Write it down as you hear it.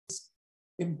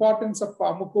importance of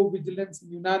pharmacovigilance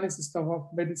in Unani system of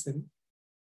medicine.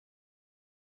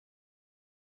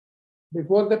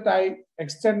 Before that, I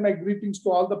extend my greetings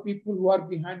to all the people who are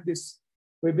behind this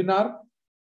webinar.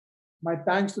 My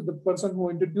thanks to the person who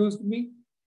introduced me.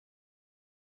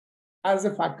 As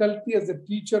a faculty, as a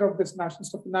teacher of this National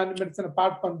Institute of Unani Medicine,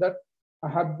 apart from that, I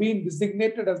have been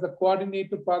designated as the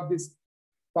coordinator for this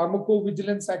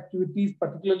pharmacovigilance activities,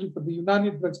 particularly for the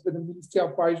Unani drugs by the Ministry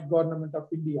of AYUSH, Government of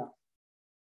India.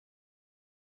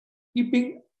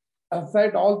 Keeping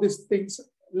aside all these things,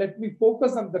 let me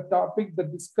focus on the topic, the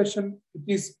discussion, it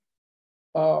is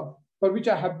for which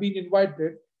I have been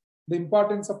invited, the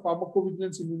importance of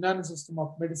pharmacovigilance in Unani system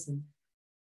of medicine.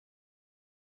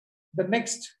 The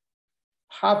next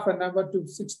half an hour to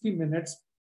 60 minutes,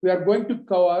 we are going to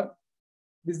cover,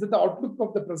 this is the outlook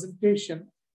of the presentation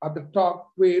at the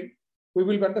talk, where we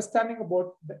will be understanding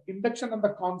about the induction and the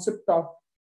concept of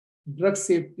drug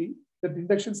safety. That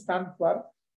induction stands for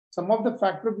some of the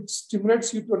factors which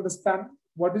stimulates you to understand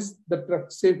what is the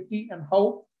drug safety and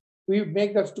how we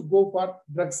make us to go for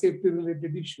drug safety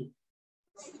related issue.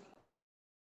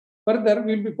 Further,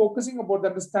 we will be focusing about the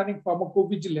understanding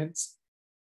pharmacovigilance.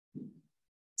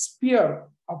 Sphere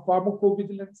of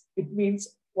pharmacovigilance, it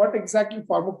means what exactly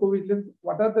pharmacovigilance,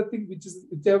 what are the things which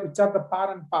are the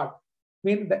par and part,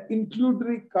 mean the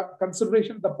inclusory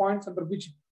consideration, the points under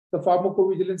which the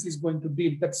pharmacovigilance is going to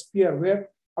deal, that sphere, where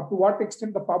up to what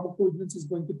extent the pharmacovigilance is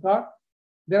going to start.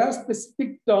 There are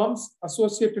specific terms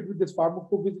associated with this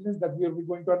pharmacovigilance that we are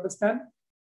going to understand.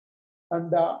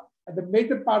 And the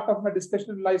major part of my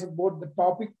discussion lies about the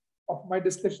topic of my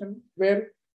discussion, where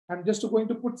I'm just going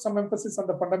to put some emphasis on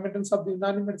the fundamentals of the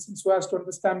Unani medicine so as to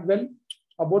understand well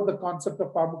about the concept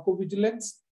of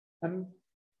pharmacovigilance. And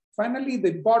finally, the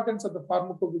importance of the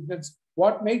pharmacovigilance,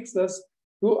 what makes us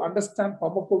to understand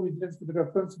pharmacovigilance with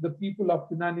reference to the people of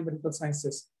Unani medical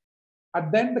sciences.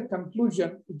 At then the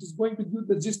conclusion, it is going to give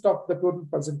the gist of the total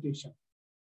presentation.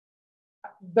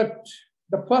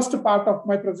 The first part of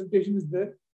my presentation is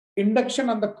the induction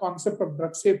on the concept of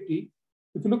drug safety.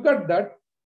 If you look at that,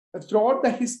 throughout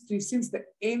the history, since the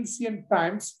ancient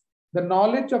times, the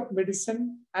knowledge of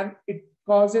medicine and it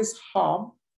causes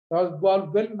harm was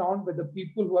well known by the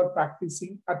people who are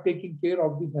practicing or taking care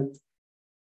of the health.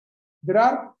 There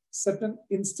are certain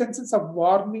instances of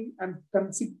warning and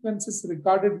consequences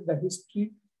recorded in the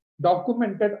history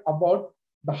documented about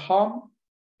the harm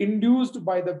induced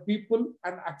by the people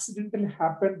and accidentally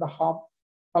happened the harm.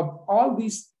 Of all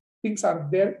these things are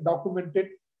there documented,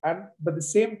 and at the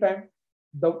same time,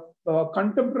 the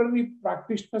contemporary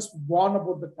practitioners warn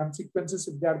about the consequences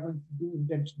if they are going to do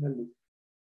intentionally.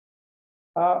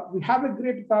 We have a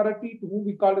great authority to whom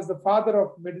we call as the father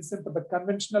of medicine for the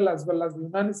conventional as well as the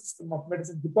Unani system of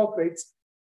medicine, Hippocrates,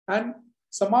 and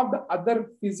some of the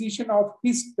other physicians of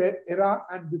his era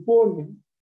and before him.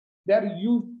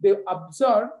 They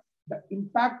observed the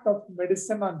impact of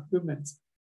medicine on humans.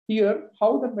 Here,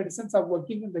 how the medicines are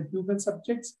working in the human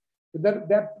subjects, whether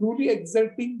they are truly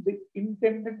exerting the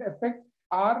intended effect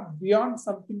or beyond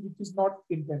something which is not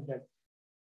intended.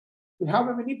 We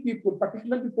have many people,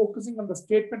 particularly focusing on the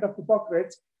statement of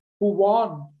Hippocrates, who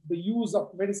warned the use of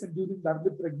medicine during the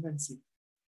early pregnancy.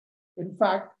 In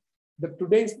fact,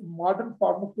 today's modern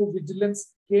pharmacovigilance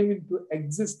came into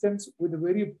existence with a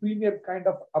very premier kind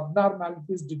of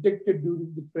abnormalities detected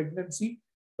during the pregnancy,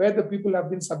 where the people have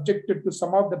been subjected to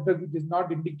some of the drugs which is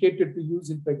not indicated to use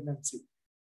in pregnancy.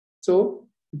 So,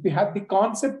 if we have the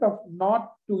concept of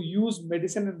not to use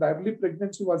medicine in the early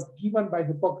pregnancy was given by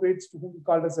Hippocrates, to whom we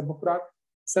called as Hippocrates,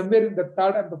 somewhere in the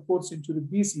 3rd and the 4th century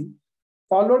BC,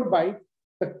 followed by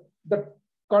the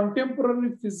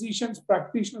contemporary physicians,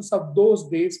 practitioners of those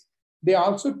days. They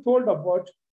also told about,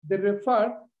 they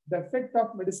referred the effect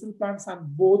of medicinal plants on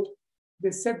both.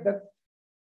 They said that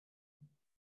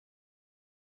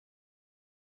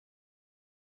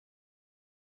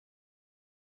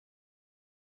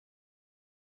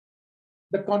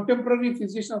the contemporary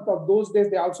physicians of those days,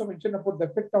 they also mentioned about the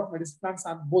effect of medicinal plants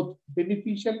on both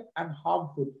beneficial and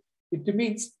harmful. It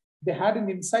means they had an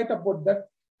insight about that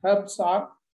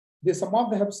some of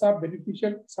the herbs are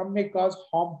beneficial, some may cause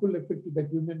harmful effect to the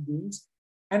human beings.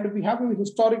 And we have a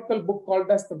historical book called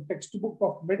as the Textbook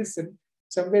of Medicine.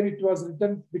 Somewhere it was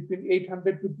written between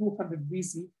 800 to 200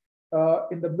 BC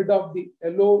in the mid of the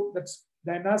Elo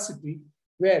dynasty,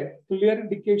 where clear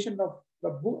indication of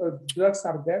the drugs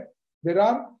are there. There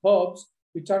are herbs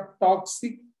which are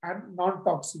toxic and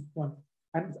non-toxic ones.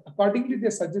 And accordingly, they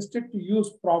suggested to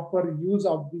use proper use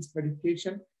of this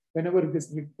medication whenever it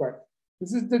is required.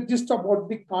 This is the gist about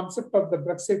the concept of the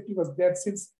drug safety was there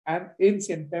since an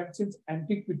ancient time, since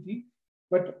antiquity.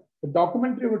 But The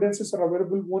documentary evidences are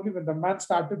available only when the man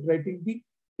started writing the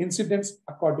incidents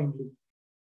accordingly.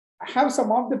 I have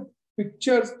some of the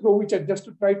pictures through which I just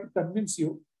to try to convince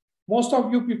you. Most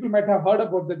of you people might have heard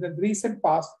about that in the recent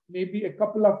past, maybe a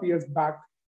couple of years back.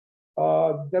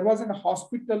 There was a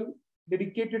hospital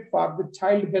dedicated for the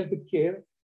child health care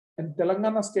in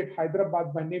Telangana state,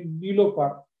 Hyderabad, by name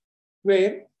Nilofar,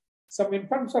 where some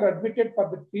infants are admitted for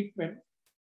the treatment,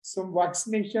 some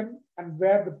vaccination, and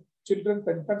where the children,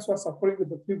 the infants were suffering with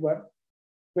the fever,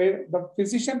 where the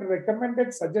physician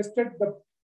suggested that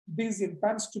these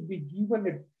infants to be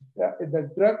given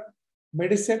the drug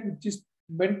medicine which is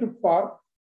meant for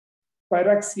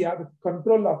pyrexia, the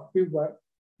control of fever,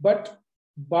 but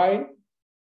by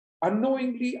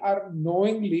unknowingly or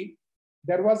knowingly,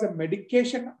 there was a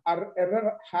medication or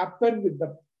error happened with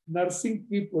the nursing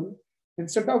people.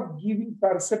 Instead of giving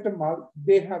paracetamol,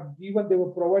 they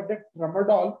were provided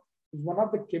tramadol, one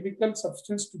of the chemical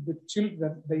substance to the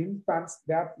children, the infants.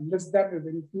 They are less than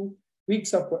 22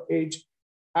 weeks of age.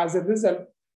 As a result,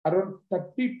 around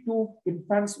 32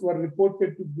 infants were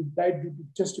reported to be died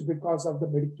just because of the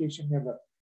medication error.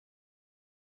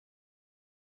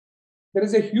 There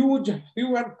is a huge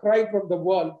hue and cry from the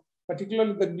world,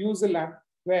 particularly the New Zealand,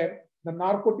 where the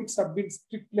narcotics have been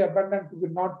strictly abandoned to be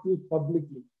not used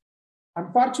publicly.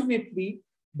 Unfortunately,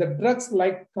 the drugs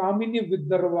like Kamini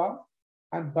Vidharva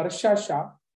and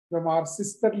Barshasha from our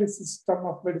sisterly system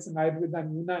of medicine, Ayurveda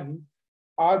and Unani,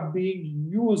 are being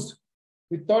used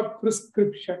without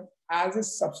prescription as a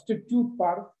substitute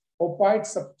for opioid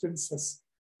substances.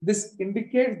 This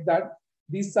indicates that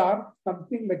these are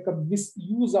something like a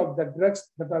misuse of the drugs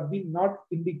that are being not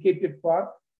indicated for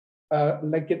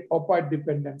like an opioid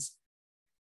dependence.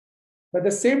 But at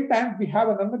the same time, we have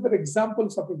another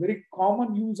examples of a very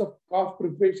common use of cough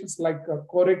preparations like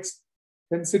Corex,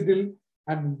 Fencidil,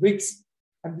 and Vicks.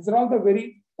 And these are all the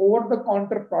very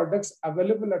over-the-counter products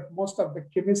available at most of the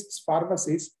chemists'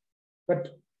 pharmacies.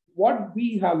 But what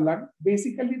we have learned,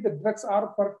 basically the drugs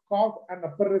are for cough and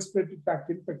upper respiratory tract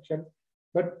infection.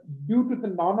 But due to the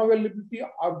non-availability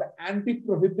of the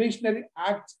anti-prohibitionary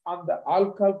acts on the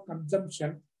alcohol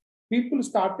consumption, people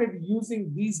started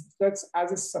using these drugs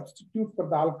as a substitute for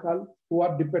the alcohol who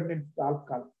are dependent on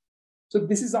alcohol. So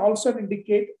this is also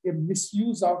indicate a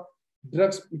misuse of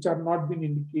drugs which are not being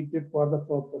indicated for the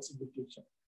purpose indication.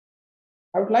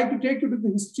 I would like to take you to the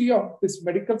history of this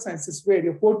medical sciences where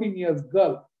a 14 years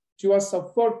girl, she was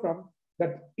suffered from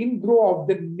that ingrow of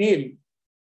the nail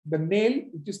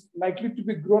which is likely to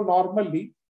be grown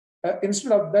normally.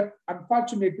 Instead of that,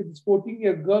 unfortunately, this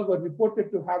 14-year girl was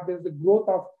reported to have the growth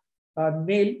of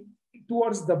nail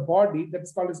towards the body that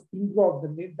is called as ingrow of the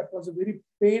nail. That was a very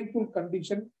painful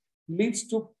condition, leads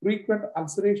to frequent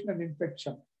ulceration and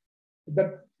infection.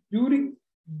 That during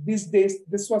these days,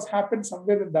 this was happened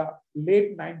somewhere in the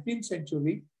late 19th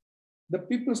century. The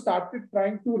people started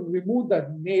trying to remove the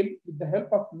nail with the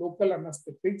help of local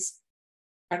anesthetics.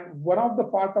 And one of the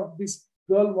part of this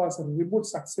girl was removed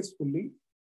successfully.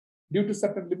 Due to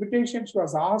certain limitations, she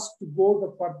was asked to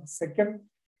go for the second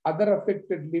other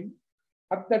affected limb.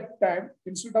 At that time,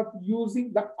 instead of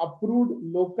using the approved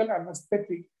local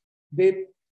anesthetic, they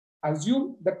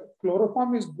assumed that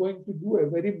chloroform is going to do a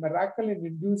very miracle in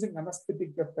inducing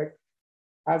anesthetic effect.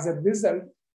 As a result,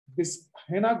 this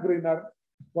henna greener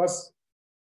was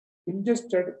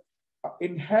ingested,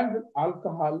 inhaled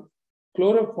alcohol,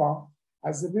 chloroform.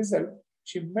 As a result,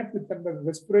 she met with a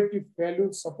respiratory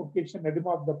failure, suffocation,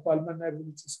 edema of the pulmonary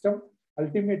system.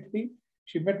 Ultimately,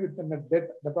 she met with a death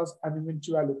that was an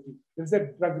eventuality. This is a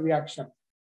drug reaction.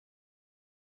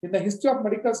 In the history of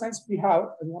medical science, we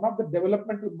have one of the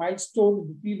developmental milestones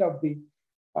in the field of the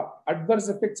adverse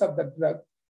effects of the drug.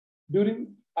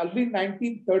 During early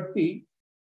 1930,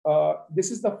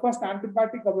 this is the first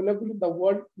antibiotic available in the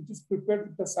world, which is prepared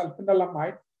with the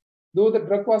sulfanilamide. Though the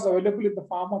drug was available in the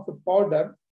form of a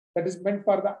powder that is meant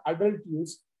for the adult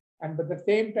use, and at the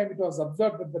same time, it was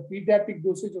observed that the pediatric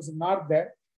dosage was not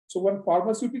there. So when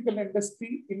pharmaceutical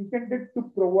industry intended to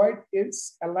provide a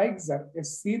elixir, a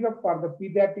syrup for the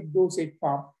pediatric dosage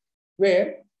form,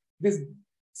 where this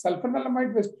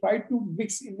sulfanilamide was tried to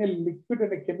mix in a liquid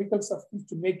and a chemical substance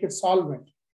to make a solvent.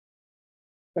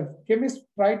 The chemist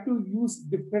tried to use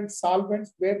different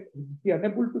solvents where he was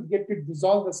unable to get it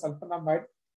dissolve the sulfonamide.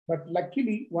 But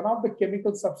luckily, one of the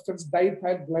chemical substance,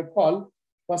 diethyl glycol,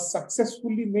 was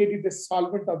successfully made it a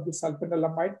solvent of the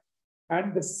sulfanilamide,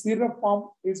 and the syrup form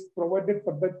is provided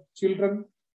for the children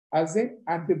as an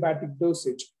antibiotic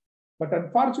dosage. But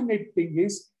unfortunate thing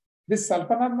is, this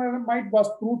sulfanilamide was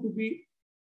proved to be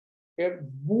a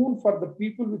boon for the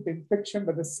people with infection,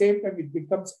 but at the same time, it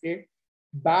becomes a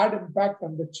bad impact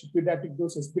on the pediatric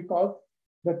doses, because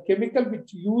the chemical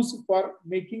which used for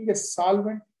making a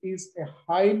solvent is a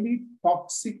highly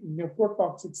toxic,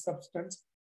 nephrotoxic substance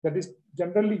that is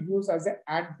generally used as an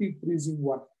anti-freezing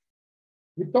one.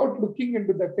 Without looking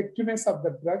into the effectiveness of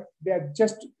the drug, they are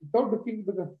just, without looking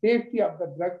into the safety of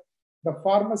the drug, the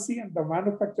pharmacy and the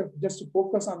manufacturer just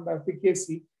focus on the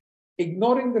efficacy,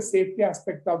 ignoring the safety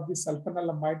aspect of the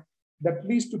sulfanilamide that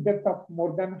leads to death of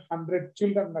more than 100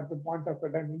 children at the point of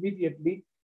time. Immediately,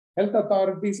 health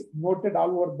authorities noted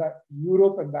all over the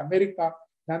Europe and the America,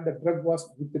 and the drug was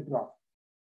withdrawn.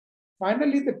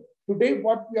 Finally, today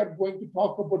what we are going to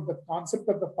talk about the concept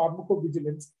of the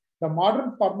pharmacovigilance. The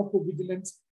modern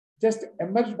pharmacovigilance just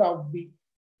emerged out of the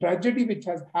tragedy which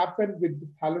has happened with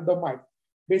thalidomide.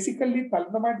 Basically,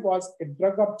 thalidomide was a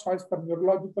drug of choice for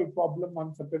neurological problem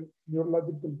on certain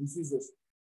neurological diseases.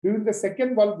 During the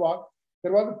Second World War,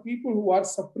 there were people who are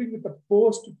suffering with a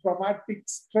post-traumatic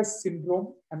stress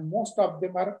syndrome, and most of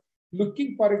them are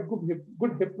looking for a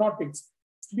good hypnotics,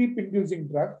 sleep-inducing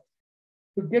drug.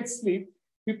 To get sleep,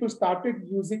 people started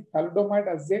using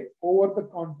thalidomide as a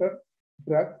over-the-counter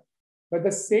drug. But at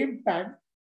the same time,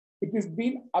 it is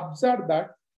being observed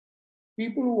that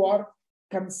people who are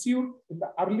conceived in the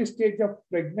early stage of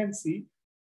pregnancy,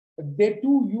 they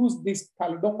too use this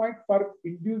thalidomide for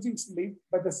inducing sleep.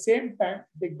 But at the same time,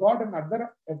 they got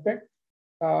another effect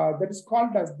that is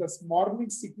called as the morning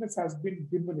sickness has been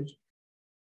diminished.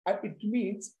 And it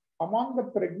means among the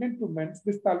pregnant women,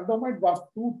 this thalidomide was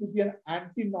proved to be an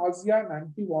anti-nausea and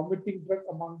anti-vomiting drug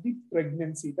among the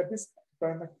pregnancy. That is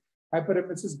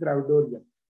hyperemesis gravidarum.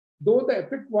 Though the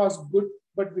effect was good,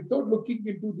 but without looking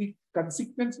into the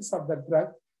consequences of the drug,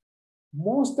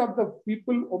 most of the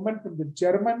people, women from the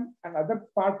German and other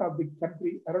part of the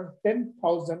country, around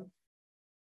 10,000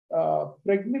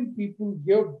 pregnant people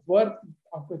gave birth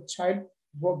of a child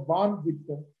who were born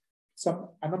with some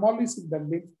anomalies in the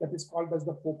limbs that is called as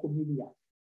the phocomelia.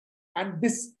 And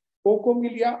this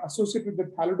phocomelia associated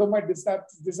with the thalidomide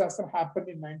disaster happened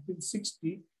in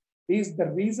 1960 is the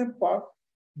reason for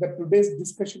today's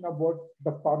discussion about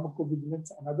the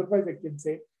pharmacovigilance. And otherwise, I can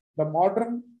say the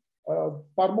modern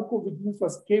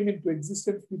pharmacovigilance came into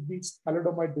existence with this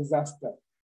thalidomide disaster.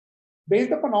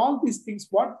 Based upon all these things,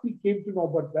 what we came to know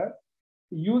about the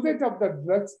usage of the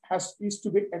drugs is to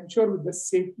be ensured with the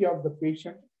safety of the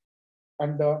patient,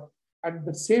 and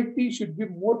the safety should be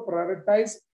more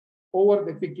prioritized over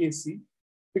the efficacy,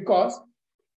 because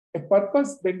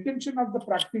the intention of the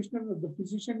practitioner and the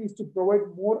physician is to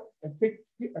provide more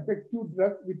effective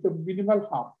drug with the minimal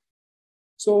harm.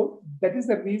 So that is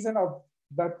the reason of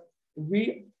that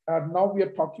we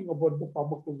are talking about the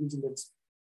pharmacovigilance.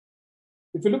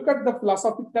 If you look at the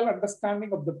philosophical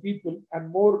understanding of the people and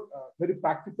more very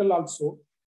practical also,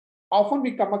 often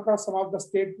we come across some of the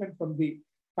statements from the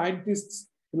scientists,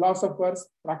 philosophers,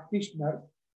 practitioners.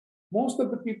 Most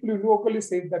of the people unequivocally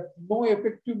say that no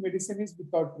effective medicine is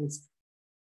without risk,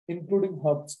 including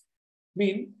herbs.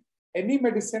 Mean any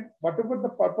medicine, whatever the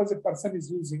purpose a person is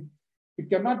using, you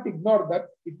cannot ignore that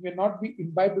it may not be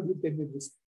imbibed with any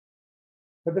risk.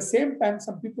 But at the same time,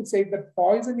 some people say that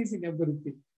poison is in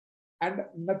everything and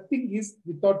nothing is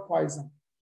without poison.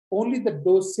 Only the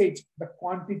dosage, the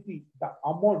quantity, the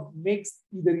amount makes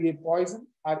either a poison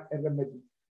or a remedy.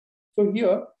 So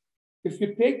here, if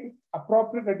you take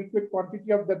appropriate adequate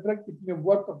quantity of the drug, it may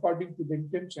work according to the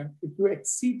intention. If you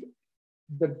exceed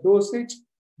the dosage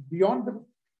beyond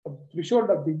the threshold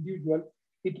of the individual,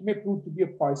 it may prove to be a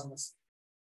poisonous.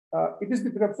 It is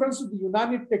with reference to the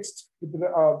Unani text, with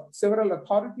several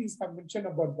authorities have mentioned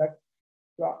about that.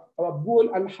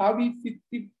 Abu al-Hawi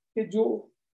के जो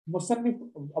मुसन्निफ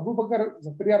अबू बकर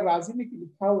ज़करिया राज़ी ने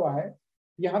लिखा हुआ है,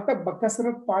 यहाँ तक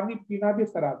बकसरत पानी पीना भी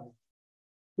खराब है,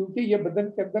 क्योंकि ये बदन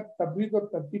के अंदर तबलीग और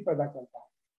तरतीब पैदा करता है.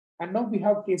 And now we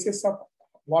have cases of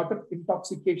water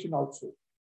intoxication also.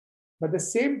 But at the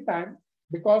same time,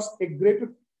 because a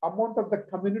greater amount of the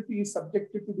community is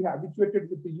subjected to be habituated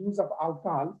with the use of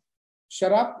alcohol,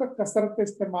 शराब का कसरत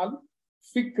इस्तेमाल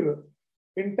फिक्र,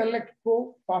 intellect को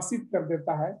फासिद कर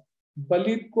देता है,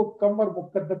 बलीद को कम और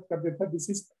मुकद्दर कर देता है. This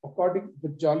is according to the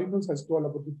Jolinus has told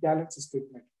about the Gallen's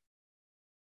statement.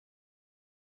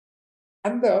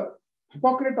 And the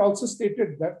Hippocrates also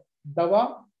stated that दवा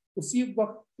उसी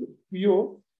वक्त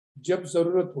पियो जब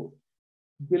जरूरत हो,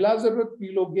 बिला जरूरत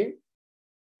पी लोगे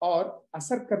और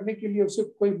असर करने के लिए उसे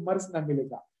कोई मर्ज ना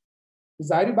मिलेगा,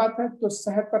 जाहिर बात है तो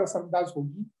सेहत पर असरअंदाज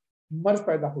होगी, मर्ज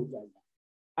पैदा हो जाएगा.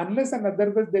 Unless and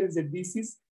otherwise there is a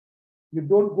disease, you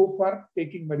don't go for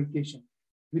taking medication.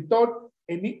 Without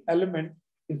any element,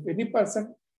 if any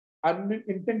person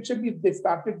unintentionally if they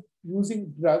started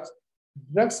using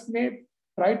drugs may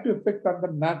try to affect on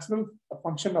the natural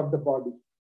function of the body.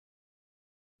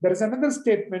 There is another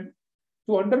statement,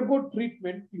 to undergo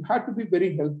treatment, you have to be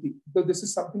very healthy. So this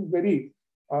is something very,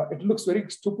 it looks very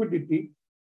stupidity.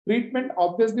 Treatment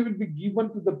obviously will be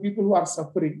given to the people who are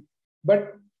suffering,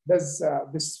 but there's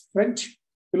this French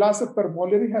philosopher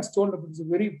Mollery has told us it's a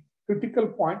very critical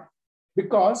point,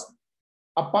 because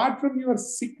apart from your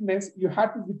sickness, you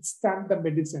have to withstand the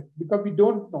medicine, because we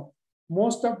don't know.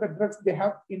 Most of the drugs, they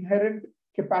have inherent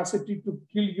capacity to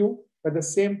kill you, but at the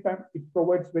same time, it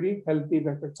provides very healthy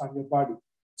effects on your body.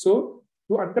 So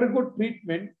to undergo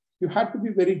treatment, you have to be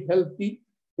very healthy,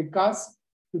 because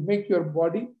to make your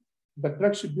body, the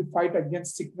drug should be fight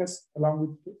against sickness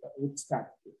along with stand.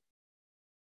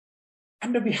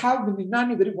 And we have in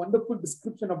Unani very wonderful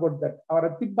description about that. Our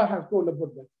Atibba has told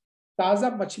about that. ताजा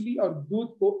मछली और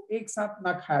दूध को एक साथ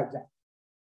ना खाया जाए,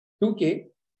 क्योंकि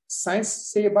साइंस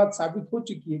से ये बात साबित हो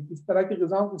चुकी है कि इस तरह की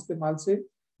ग़िज़ाओं के इस्तेमाल से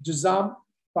जुज़ाम,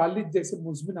 फालिज जैसे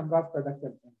मुज़मिन अमराज पैदा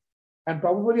करते हैं. And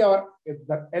probably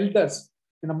the elders,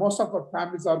 most of our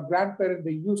families, our grandparents,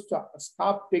 they used to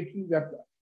stop taking that.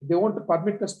 They won't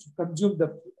permit us to consume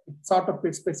the sort of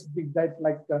a specific diet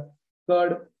like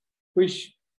curd,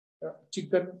 fish,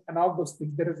 chicken, and all those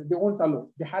things. They won't allow.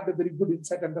 They had a very good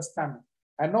insight understanding.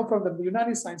 And now from the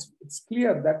Unani science, it's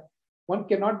clear that one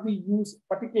cannot be used,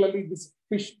 particularly this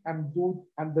fish and food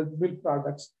and the milk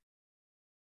products.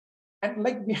 And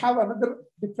like we have another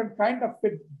different kind of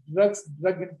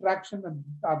drug interaction and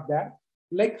are there.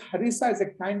 Like harissa is a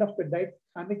kind of a diet,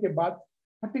 khane ke baad,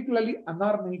 particularly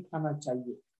anar nahi khana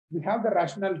chahiye. We have the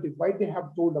rationality why they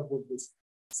have told about this.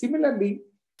 Similarly,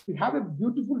 we have a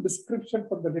beautiful description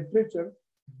from the literature,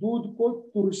 दूध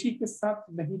को तुलसी के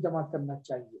साथ नहीं जमा करना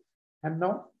चाहिए. And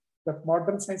now the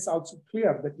modern science also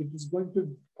clear that it is going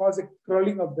to cause a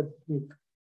curling of the milk.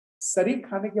 सरी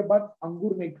खाने के बाद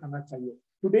अंगूर नहीं खाना चाहिए.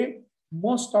 Today,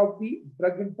 most of the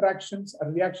drug interactions or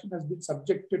reaction has been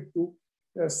subjected to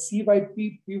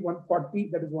CYP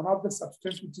P140. That is one of the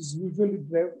substances which is usually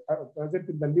present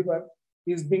in the liver,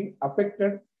 is being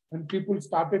affected when people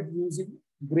started using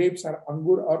grapes or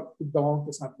अंगूर और दवाओं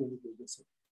के साथ लेने की वजह से.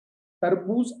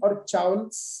 तरबूज और चावल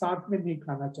साथ में नहीं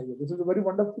खाना चाहिए. This is a very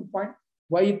wonderful point.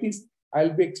 Why it is,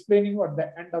 I'll be explaining you at the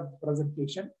end of the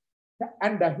presentation.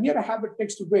 And here I have a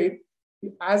text where,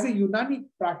 as a Unani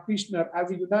practitioner,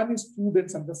 as a Unani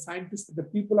students and the scientists, the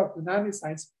people of Unani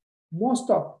science,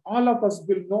 all of us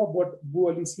will know about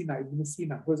Ibn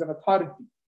Sina, who is an authority.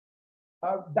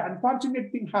 The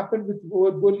unfortunate thing happened with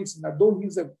Ibn Sina, though he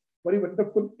is a very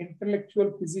wonderful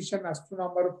intellectual physician,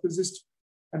 astronomer, physicist,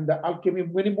 and the alchemy,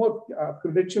 many more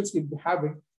credentials he'll be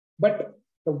having. But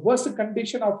the worst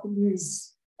condition of him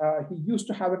is he used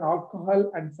to have an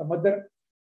alcohol and some other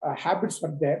habits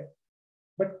were there.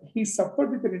 But he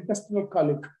suffered with an intestinal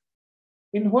colic.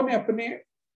 इन्होंने अपने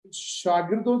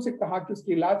शागिर्दों से कहा कि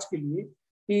उसके इलाज के लिए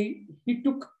he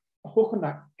took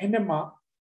hokna, enema,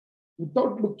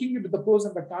 without looking into the pros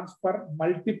and the cons for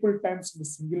multiple times in a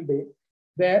single day.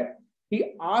 There,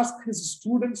 he asked his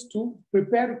students to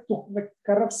prepare tukhme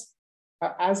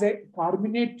as a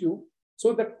carminative,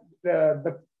 so that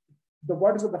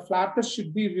the flatus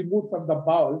should be removed from the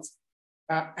bowels,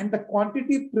 and the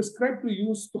quantity prescribed to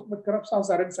use tukhme was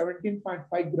around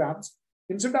 17.5 grams.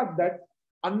 Instead of that,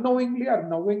 unknowingly or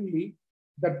knowingly,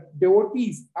 the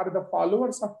devotees or the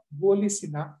followers of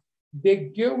Bolisina, they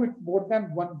gave it more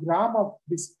than 1 gram of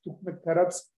this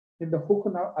tukhme in the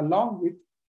hukna along with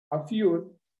a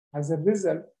few. As a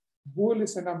result,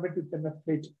 Bolisina met with an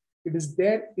effect. It is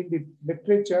there in the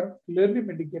literature clearly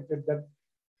indicated that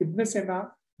Ibn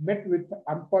Sina met with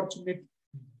unfortunate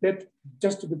death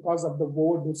just because of the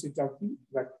overdosage of the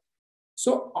drug.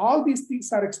 So all these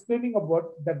things are explaining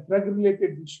about the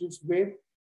drug-related issues where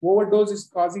overdose is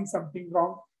causing something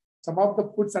wrong. Some of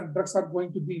the foods and drugs are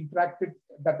going to be interacted,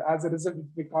 that as a result it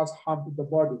may cause harm to the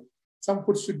body. Some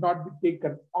foods should not be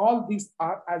taken. All these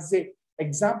are as a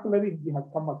exemplary we have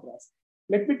come across.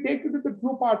 Let me take you to the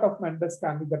true part of my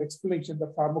understanding, that explanation,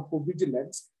 the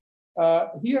pharmacovigilance.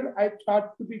 Here I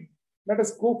thought to be, let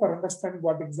us go for understanding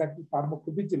what exactly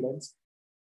pharmacovigilance.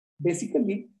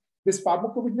 Basically, this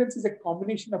pharmacovigilance is a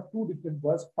combination of two different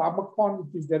words. Pharmakon,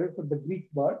 which is derived from the Greek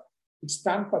word, which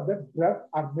stands for the drug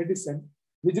or medicine.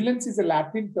 Vigilance is a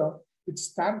Latin term which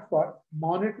stands for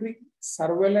monitoring,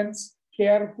 surveillance,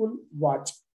 careful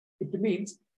watch. It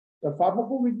means the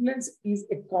pharmacovigilance is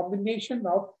a combination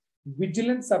of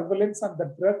vigilance, surveillance on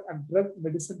the drug and drug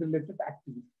medicine related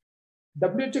activity.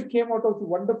 WHO came out with a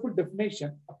wonderful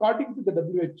definition. According to the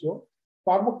WHO,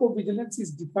 pharmacovigilance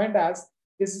is defined as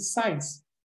is science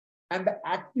and the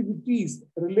activities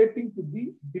relating to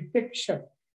the detection,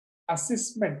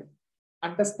 assessment,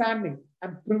 understanding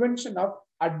and prevention of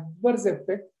adverse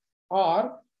effect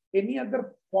or any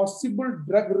other possible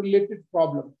drug-related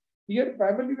problem. Here,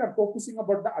 primarily, we are focusing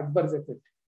about the adverse effect,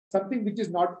 something which is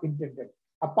not intended.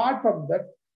 Apart from that,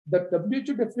 the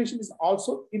WHO definition is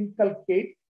also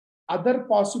inculcate other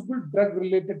possible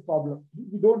drug-related problem.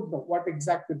 We don't know what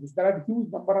exactly it is. There are a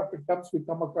huge number of terms we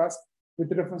come across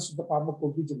with reference to the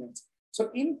pharmacovigilance. So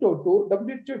in total,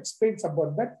 WHO explains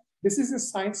about that. This is a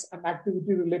science and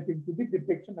activity relating to the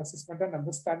detection, assessment, and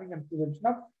understanding and prevention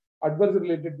of adverse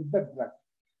related with the drug.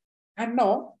 And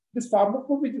now, this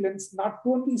pharmacovigilance not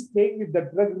only staying with the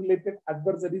drug-related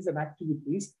adversaries and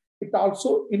activities, it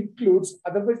also includes,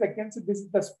 otherwise I can say this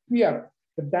is the sphere,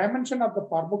 the dimension of the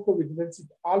pharmacovigilance. It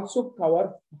also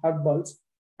covers herbals,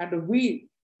 and we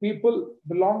people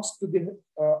belongs to the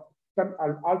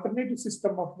alternative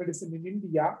system of medicine in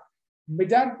India.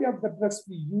 Majority of the drugs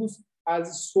we use as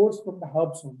a source from the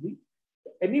herbs only.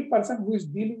 Any person who is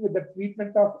dealing with the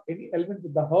treatment of any element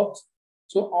with the herbs,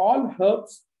 so all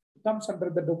herbs comes under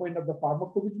the domain of the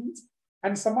pharmacovigilance,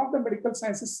 and some of the medical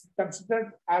sciences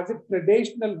considered as a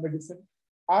traditional medicine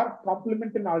or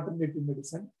complementary and alternative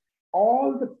medicine.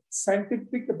 All the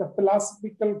scientific, the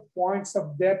philosophical points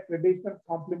of their traditional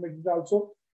complement is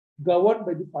also governed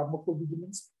by the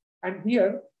pharmacovigilance. And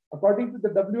here, according to the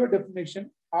WHO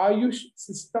definition, AYUSH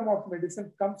system of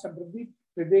medicine comes under the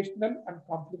traditional and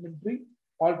complementary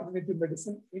alternative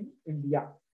medicine in India.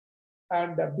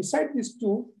 And beside these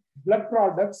two, blood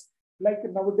products, like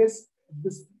nowadays,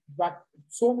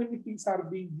 so many things are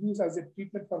being used as a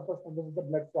treatment purpose under the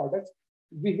blood products.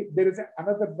 There is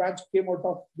another branch came out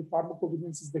of the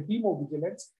pharmacovigilance is the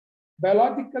hemovigilance.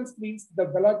 Biologicals means the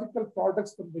biological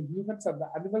products from the humans or the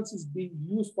animals is being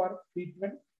used for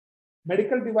treatment.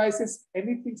 Medical devices,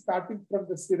 anything starting from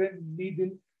the syringe, needle,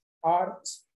 or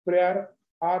sprayer,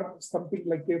 or something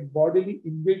like a bodily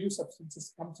invasive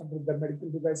substances comes under the medical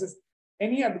devices.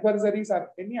 Any adversaries or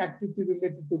any activity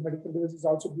related to medical devices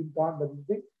also being gone by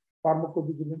the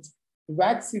pharmacovigilance.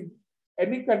 Vaccine,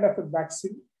 any kind of a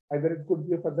vaccine, either it could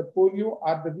be for the polio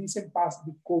or the recent past,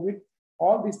 the COVID,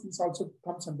 all these things also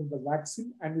comes under the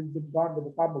vaccine and will be gone by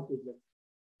the pharmacovigilance.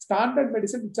 Standard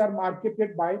medicine, which are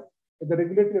marketed by the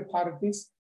regulatory authorities.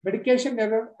 Medication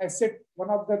error, I said, one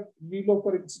of the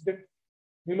Nilofer incident,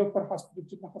 Nilofer Hospital,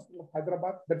 Chitna Hospital of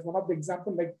Hyderabad, that's one of the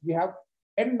examples. Like we have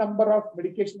n number of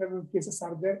medication error cases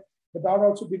are there that are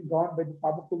also being gone by the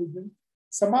pharmacovigilance.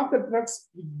 Some of the drugs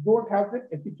we don't have the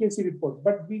efficacy report,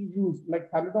 but being used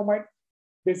like thalidomide.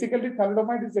 Basically,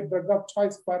 thalidomide is a drug of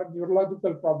choice for a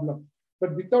neurological problem.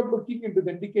 But without looking into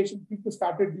the indication, people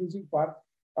started using for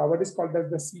what is called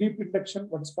as the sleep induction,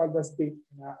 what is called as the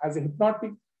as a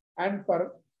hypnotic, and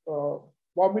for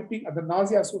vomiting and the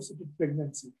nausea associated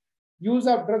pregnancy. Use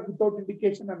of drug without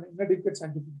indication and inadequate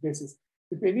scientific basis.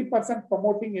 If any person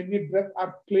promoting any drug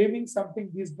or claiming something,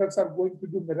 these drugs are going to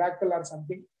do miracle or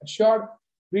something, assured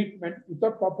treatment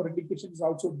without proper indication is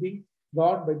also being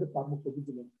gone by the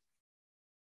pharmacovigilance.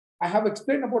 I have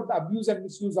explained about the abuse and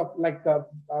misuse of like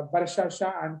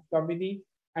Barashasha and Kamini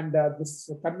and this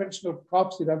conventional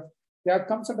cough syrup. They are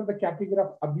comes under the category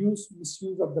of abuse,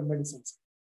 misuse of the medicines.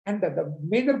 And the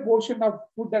major portion of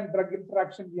food and drug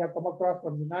interaction we have come across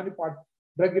from Unani part,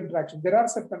 drug interaction. There are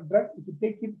certain drugs, if you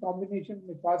take in combination,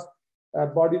 may cause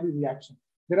bodily reaction.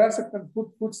 There are certain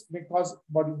foods may cause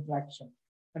body interaction.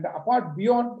 And apart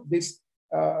beyond this,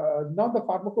 now the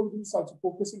pharmacovigilance is also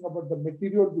focusing about the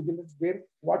material vigilance, where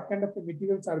what kind of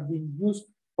materials are being used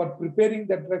for preparing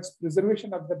the drugs,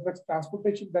 preservation of the drugs,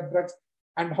 transportation of the drugs,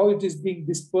 and how it is being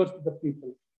dispersed to the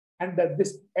people. And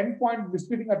this endpoint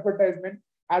misleading advertisement,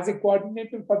 as a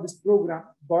coordinator for this program,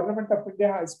 Government of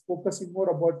India is focusing more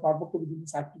about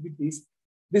pharmacovigilance activities.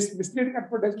 This misleading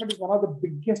advertisement is one of the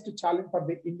biggest challenge for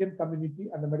the Indian community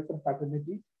and the medical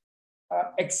fraternity.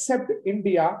 Except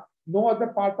India, no other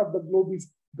part of the globe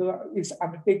is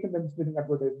undertaking the misleading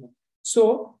advertisement.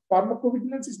 So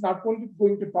pharmacovigilance is not only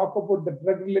going to talk about the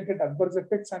drug-related adverse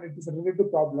effects and it is a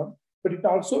related problem, but it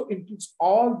also includes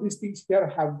all these things here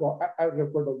have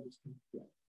record all these things here.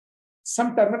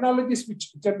 Some terminologies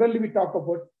which generally we talk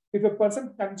about, if a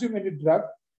person consumes any drug,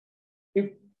 if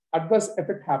adverse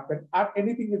effect happen or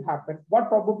anything will happen, what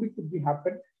probably could be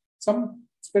happen, some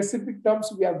specific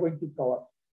terms we are going to cover.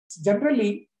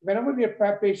 Generally, whenever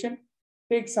a patient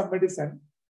takes some medicine,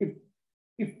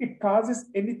 if it causes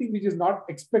anything which is not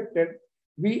expected,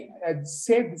 we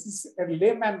say this is a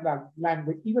layman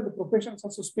language. Even the professionals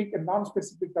also speak a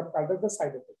non-specific term called the side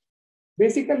effect.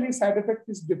 Basically, side effect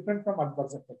is different from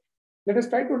adverse effect. Let us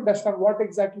try to understand what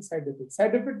exactly side effect.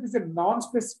 Side effect is a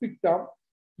non-specific term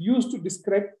used to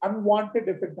describe unwanted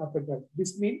effect of a drug.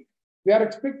 This means We are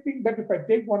expecting that if I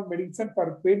take one medicine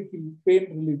for pain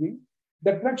relieving,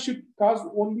 the drug should cause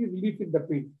only relief in the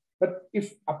pain. But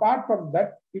if apart from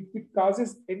that, if it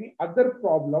causes any other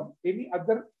problem, any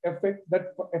other effect,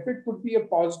 that effect could be a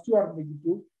positive or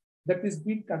negative, that is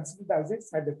being considered as a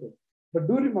side effect. But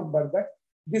do remember that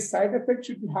this side effect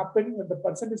should be happening when the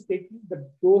person is taking the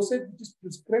dosage which is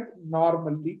prescribed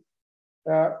normally.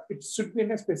 It should be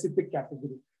in a specific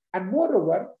category. And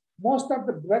moreover, most of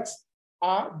the drugs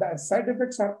the side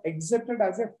effects are accepted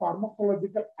as a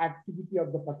pharmacological activity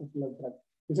of the particular drug.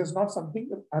 This is not something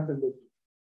unrelated.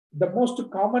 The most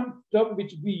common term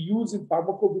which we use in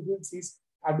pharmacovigilance is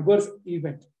adverse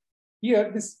event.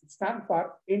 Here, this stands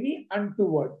for any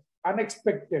untoward,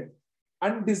 unexpected,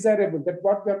 undesirable, that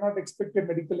what we are not expected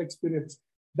medical experience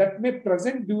that may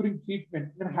present during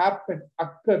treatment, may happen,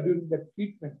 occur during the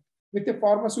treatment with a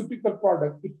pharmaceutical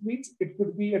product. It means it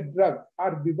could be a drug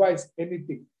or device,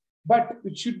 anything. But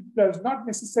it does not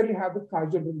necessarily have a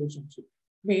causal relationship.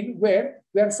 Mean where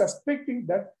we are suspecting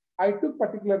that I took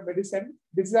particular medicine,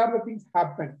 these are the things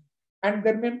happen. And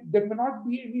there may not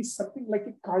be any something like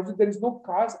a cause. There is no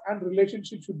cause and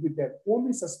relationship should be there.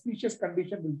 Only suspicious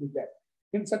condition will be there.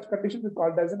 In such condition, we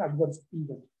call it as an adverse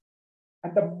event.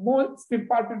 And the most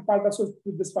important part associated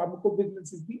with this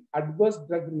pharmacovigilance is the adverse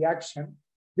drug reaction.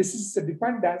 This is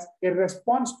defined as a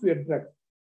response to a drug.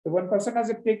 So one person has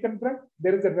a taken drug,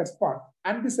 there is a response.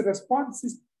 And this response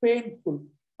is painful,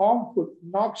 harmful,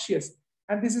 noxious.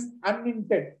 And this is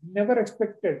unintended, never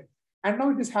expected. And now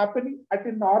it is happening at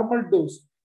a normal dose.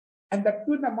 And that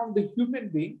too among the human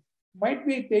being might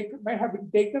have been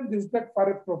taken this drug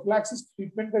for a prophylaxis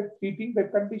treatment, that treating the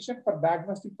condition for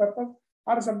diagnostic purpose,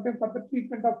 or sometimes for the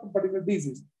treatment of a particular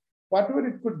disease. Whatever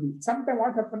it could be. Sometimes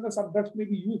what happens is some drugs may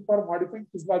be used for modifying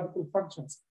physiological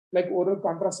functions, like oral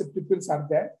contraceptive pills are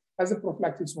there as a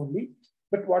prophylaxis only.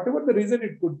 But whatever the reason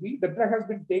it could be, the drug has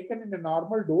been taken in a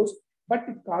normal dose, but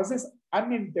it causes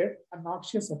unintended and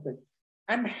noxious effect.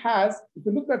 And if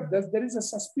you look at this, there is a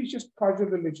suspicious causal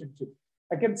relationship.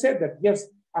 I can say that, yes,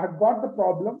 I have got the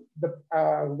problem,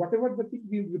 whatever the thing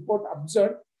we report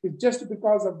observed is just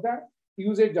because of the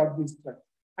usage of this drug.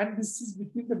 And this is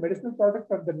between the medicinal product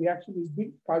and the reaction is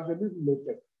being causally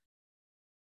related.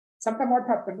 Sometimes what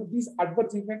happens, these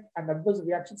adverse events and adverse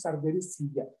reactions are very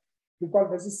severe. We call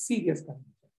this a serious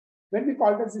condition. When we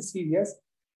call this a serious,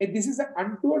 this is an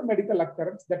untoward medical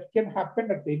occurrence that can happen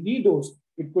at any dose.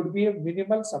 It could be a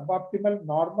minimal, suboptimal,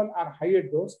 normal, or higher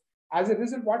dose. As a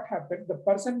result, what happens? The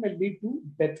person may lead to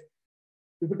death.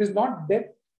 If it is not death,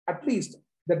 at least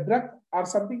the drug or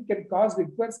something can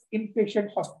requires inpatient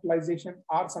hospitalization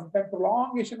or sometimes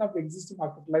prolongation of existing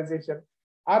hospitalization,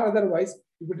 or otherwise,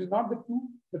 if it is not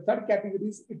the third category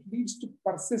is it leads to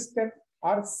persistent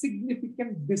or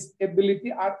significant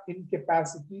disability or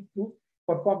incapacity to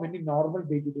perform any normal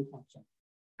day-to-day function.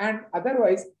 And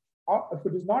otherwise, if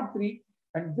it is not three,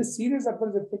 and this serious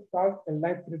adverse effect cause a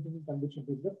life-threatening condition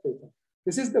to the patient.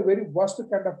 This is the very worst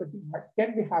kind of a thing that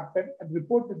can be happen and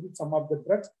reported with some of the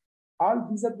drugs. All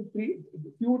these are the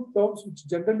few terms which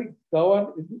generally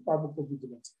govern in the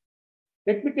pharmacovigilance.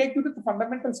 Let me take you to the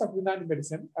fundamentals of Unani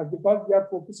medicine, because we are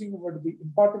focusing over the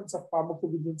importance of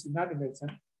pharmacovigilance in Unani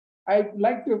medicine. I'd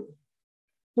like to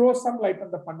throw some light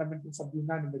on the fundamentals of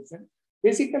Unani medicine.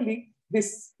 Basically,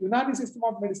 this Unani system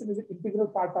of medicine is an integral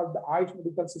part of the AYUSH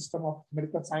medical system of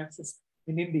medical sciences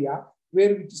in India,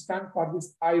 which stands for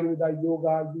this Ayurveda,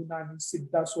 Yoga, Unani,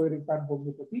 Siddha, Soyurika, and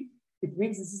Homeopathy. It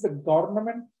means this is a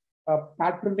government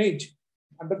patronage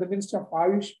under the Ministry of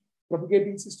AYUSH,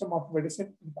 propagating system of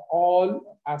medicine in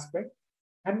all aspects.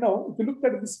 And now, if you look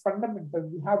at this fundamental,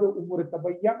 we have a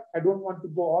Umuritabhaya. I don't want to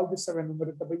go all the 7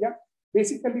 Umuritabhaya.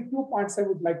 Basically, 2 points I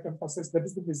would like to emphasize. That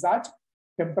is the Mizaj,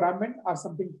 temperament, or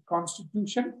something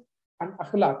constitution, and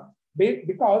akhlaq.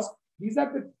 Because these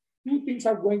are the 2 things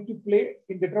are going to play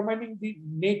in determining the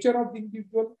nature of the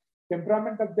individual,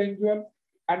 temperament of the individual,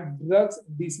 and drugs,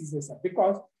 diseases.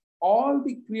 Because all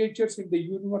the creatures in the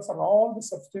universe or all the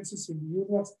substances in the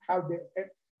universe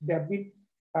they have been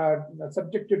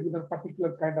subjected with a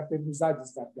particular kind of a mizaj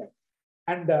is that there.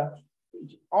 And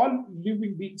all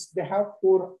living beings, they have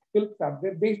 4 filths.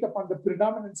 They're based upon the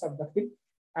predominance of the filth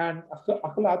and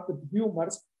akhlaq, the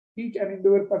humors. Each and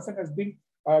individual person has been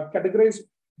categorized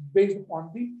based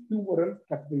upon the humoral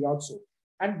category also.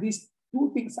 And these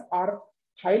 2 things are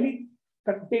highly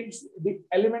contains the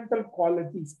elemental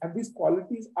qualities, and these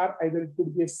qualities are either it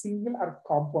could be a single or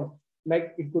compound,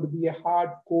 like it could be a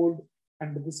hard, cold,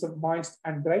 and this is moist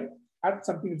and dry, and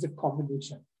something is a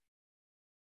combination.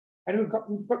 And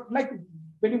like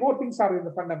many more things are in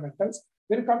the fundamentals.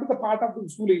 When you come to the part of the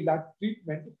usul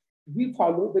treatment, we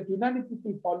follow, the Unani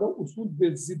people follow usul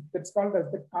bil-zid, that's called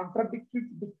as the contradictory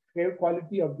to the care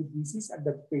quality of the disease and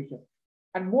the patient.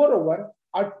 And moreover,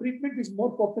 our treatment is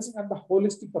more focusing on the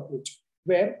holistic approach,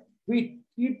 where we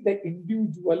treat the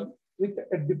individual with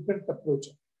a different approach.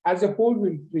 As a whole,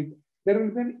 we'll treat. There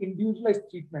will be an individualized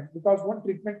treatment because one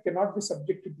treatment cannot be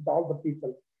subjected to all the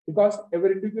people because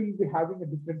every individual will be having a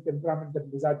different temperament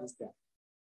and misage is there.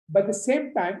 But at the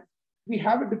same time, we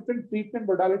have a different treatment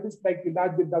modalities like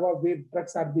Ilaj bil Dawa, where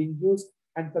drugs are being used,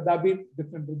 and Tadabir,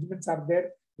 different regimens are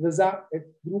there. Riza, a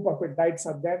group of diets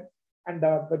are there. And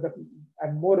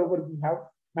moreover, we have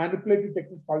manipulative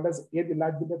techniques called as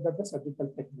Ilaj bil Dawa,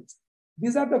 surgical techniques.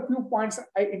 These are the few points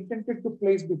I intended to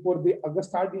place before the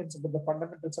August audience about the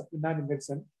fundamentals of Unani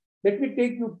medicine. Let me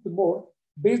take you to more.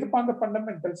 Based upon the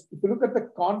fundamentals, if you look at the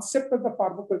concept of the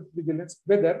pharmacovigilance,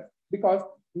 whether because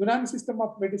Unani system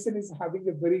of medicine is having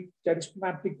a very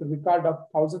charismatic record of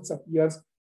thousands of years,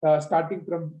 starting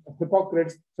from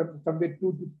Hippocrates from the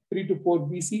 3 to 4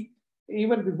 BC,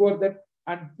 even before that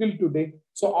until today.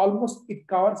 So almost it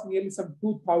covers nearly some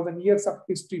 2000 years of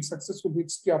history, successful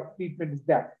history of treatment is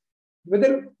there.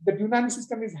 Whether the Unani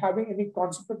system is having any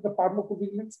concept of the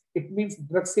pharmacovigilance, it means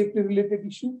drug safety related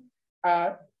issue.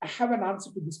 I have an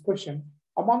answer to this question.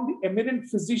 Among the eminent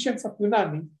physicians of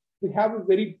Unani, we have a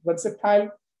very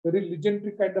versatile, very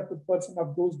legendary kind of a person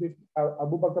of those days,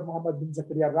 Abu Bakr Muhammad bin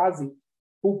Zakaria Razi,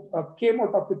 who came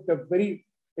out of it a very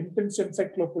intense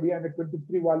encyclopedia and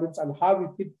 23 volumes, Al-Hawi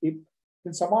Tip.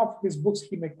 In some of his books,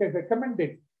 he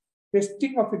recommended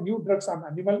testing of new drugs on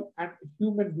animal and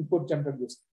human before general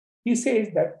use. He says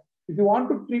that if you want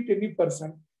to treat any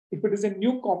person, if it is a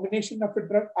new combination of a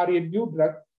drug or a new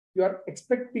drug, you are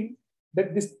expecting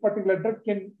that this particular drug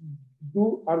can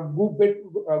do or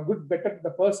good better to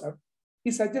the person. He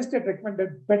suggested,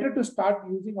 recommended, better to start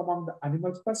using among the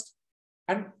animals first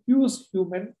and use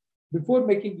human before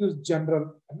making use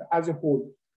general and as a whole.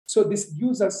 So this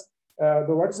gives us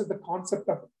the concept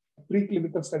of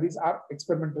preclinical studies or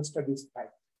experimental studies type.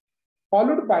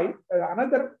 Followed by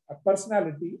another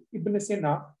personality, Ibn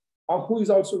Sina, who is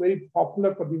also very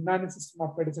popular for the Unani system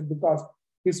of medicine because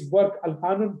his work,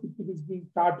 Al-Qanun, is being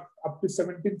taught up to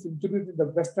 17th century in the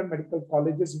Western medical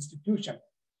colleges institution.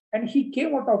 And he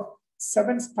came out of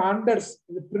 7 standards,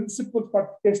 the principle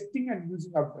for testing and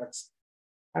using of drugs.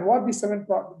 And what these 7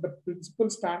 the principle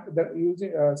standards,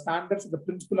 the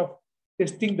principle of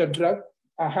testing the drug.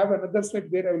 I have another slide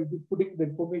where I will be putting the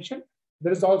information.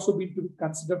 There is also been to be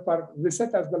considered for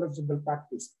research as well as general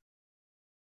practice.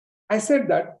 I said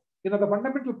that, the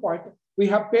fundamental point, we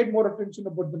have paid more attention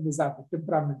about the mizaj, the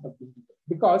temperament of the individual,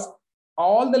 because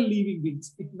all the living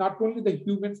beings, it not only the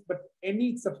humans, but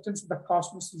any substance in the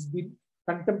cosmos is being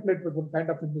contemplated with one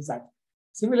kind of a mizaj.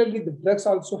 Similarly, the drugs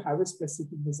also have a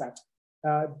specific mizaj.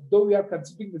 Though we are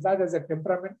considering mizaj as a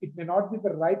temperament, it may not be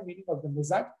the right meaning of the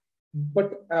mizaj,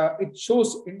 but it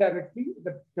shows indirectly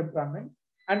the temperament.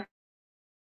 And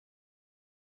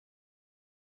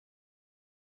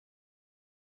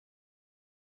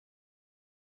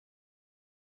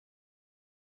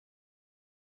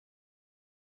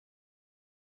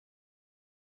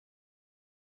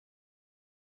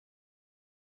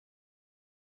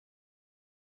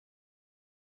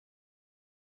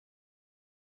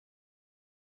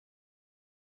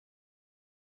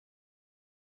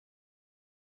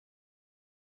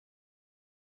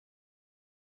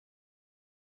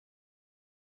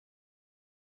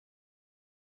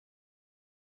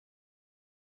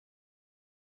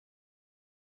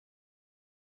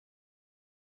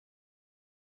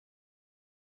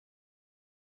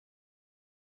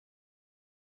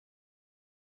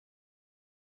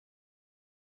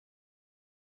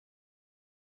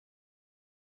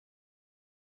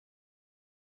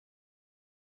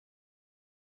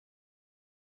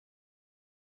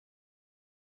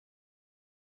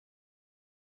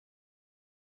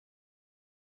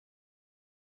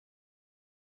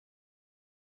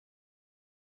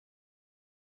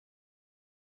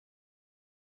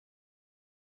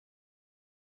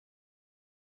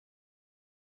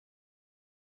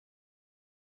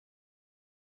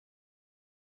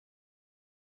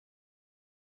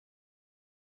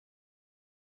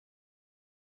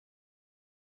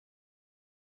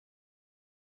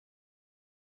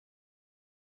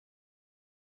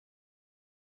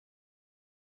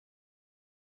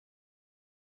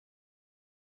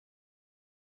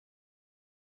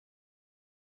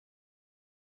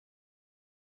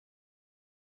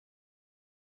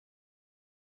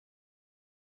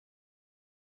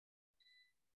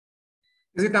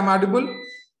is it audible?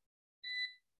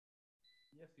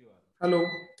 Yes, you are. Hello.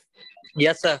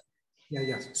 Yes, sir.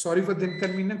 Yeah. Sorry for the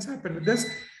inconvenience happened with this.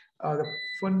 the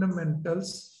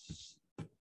fundamentals.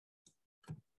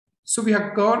 So we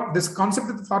have got this concept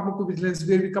of the pharmacovigilance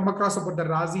where we come across about the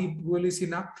Razi,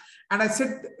 Buolisina. And I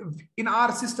said in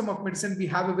our system of medicine, we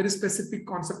have a very specific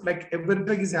concept like every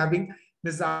drug is having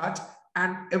mizaj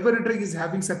and every drug is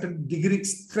having certain degree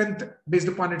strength based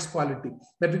upon its quality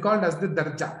that we call as the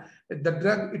darja. The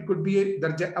drug, it could be a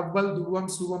darja awwal, duvam,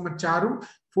 suvam, and charum.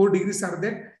 4 degrees are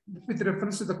there with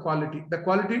reference to the quality. The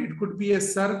quality, it could be a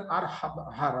sar or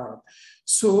harar.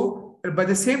 So by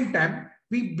the same time,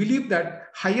 we believe that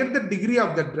higher the degree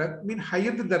of the drug, mean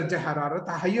higher the darja hararat,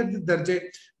 higher the darja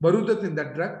barudat in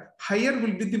that drug, higher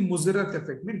will be the muzarat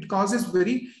effect. Mean it causes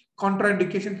very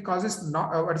contraindication, it causes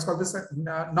what is called this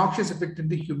noxious effect in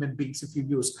the human beings if you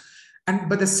use. And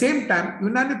by the same time,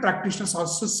 Unani practitioners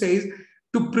also says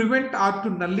to prevent or to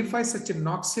nullify such a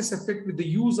noxious effect with the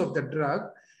use of the drug,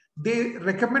 they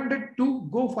recommended to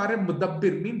go for a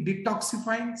mudabbir, mean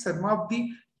detoxifying some of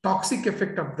the toxic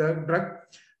effect of the drug.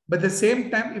 But at the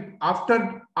same time, if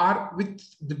after or with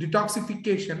the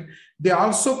detoxification, they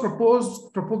also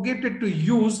propagated to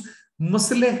use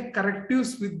musleh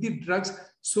correctives with the drugs,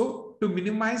 so to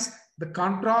minimize the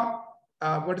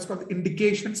what is called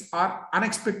indications or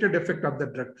unexpected effect of the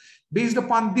drug. Based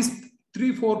upon these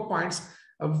 3-4 points,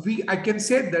 I can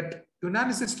say that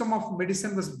Unani system of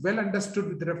medicine was well understood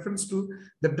with reference to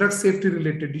the drug safety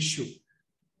related issue.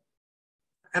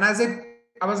 And as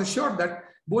I was assured that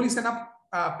Bolisana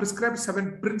prescribed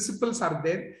 7 principles are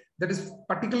there, that is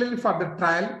particularly for the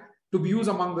trial to be used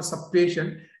among the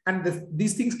sub-patient, and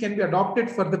these things can be adopted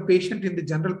for the patient in the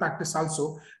general practice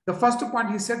also. The first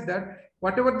point, he said that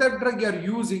whatever the drug you are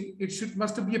using, it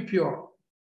must be a pure.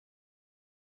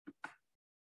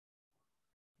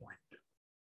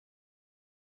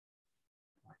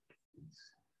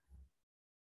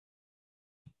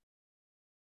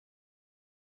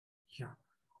 Yeah,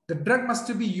 the drug must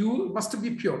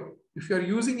be pure. If you are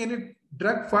using any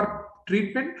drug for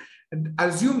treatment,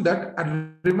 assume that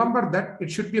and remember that it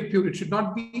should be a pure. It should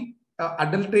not be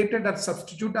adulterated or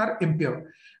substitute or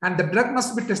impure. And the drug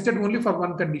must be tested only for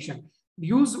one condition.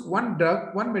 Use one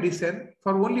drug, one medicine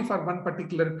only for one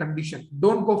particular condition.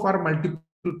 Don't go for multiple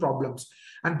problems.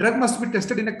 And drug must be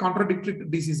tested in a contradictory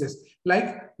diseases.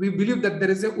 Like we believe that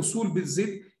there is a usul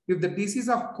bizid. If the disease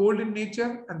of cold in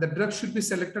nature, and the drug should be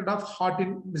selected of hot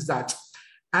in mizaj.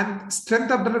 And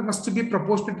strength of the drug must be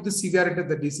proportional to the severity of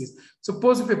the disease.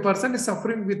 Suppose if a person is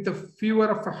suffering with a fever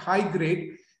of a high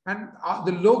grade, and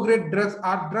the low grade drugs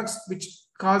are drugs which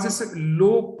causes a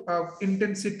low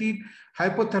intensity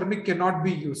hypothermic cannot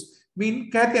be used.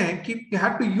 Mean कहते हैं कि you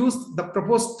have to use the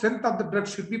proposed strength of the drug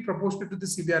should be proportional to the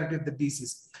severity of the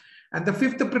disease. And the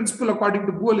 5th principle according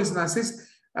to Buolisina is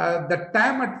the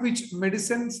time at which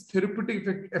medicine's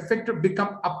therapeutic effect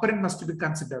become apparent must be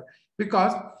considered,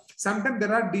 because sometimes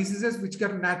there are diseases which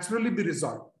can naturally be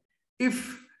resolved.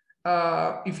 If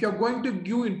you're going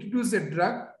to introduce a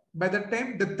drug, by the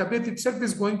time the tabiat itself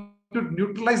is going to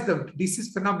neutralize the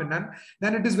disease phenomenon,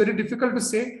 then it is very difficult to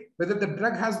say whether the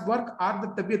drug has worked or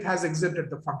the tabiat has exerted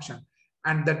the function.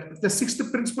 And that the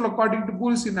 6th principle according to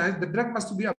Buolisina is the drug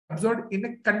must be observed in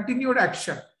a continued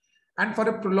action and for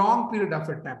a prolonged period of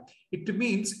time. It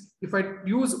means if I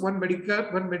use one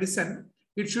medicine,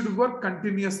 it should work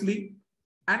continuously,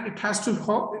 and it has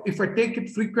to, if I take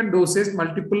it frequent doses,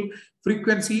 multiple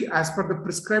frequency as per the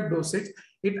prescribed dosage,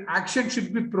 its action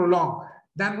should be prolonged.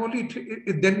 Then only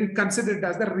then we consider it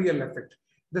as the real effect.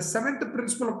 The 7th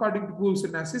principle according to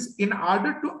Buolisina is in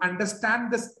order to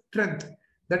understand the strength,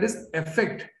 that is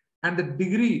effect, and the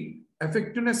degree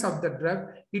effectiveness of the drug,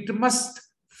 it must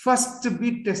first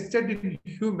be tested in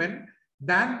human,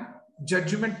 then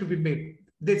judgment to be made.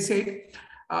 They say,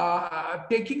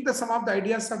 taking some of the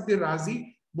ideas of the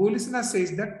Razi, Buolisina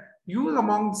says that use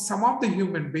among some of the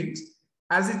human beings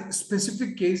as a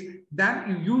specific case, then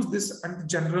you use this on the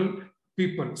general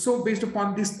people. So based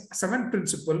upon this 7th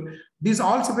principle, these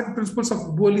all 7 principles of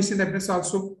Buolisina is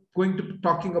also going to be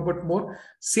talking about more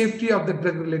safety of the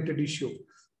drug related issue.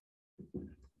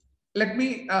 Let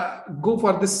me go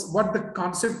for this, what the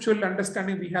conceptual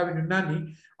understanding we have in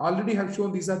Unani. Already have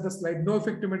shown, these are the slide. No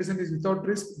effective medicine is without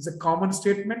risk. It's a common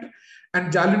statement.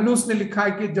 And Jalinus ने लिखा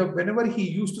है कि whenever he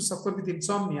used to suffer with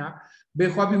insomnia,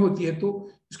 बेख्वाबी होती है,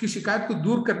 तो उसकी शिकायत को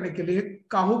दूर करने के लिए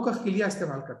काहू का खिलिया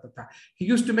इस्तेमाल करता था. He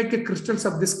used to make a crystals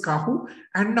of this काहू,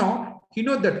 and now he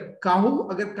know that काहू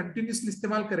अगर continuously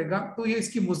इस्तेमाल करेगा तो ये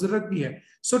इसकी मुजरत भी है.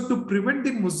 So to prevent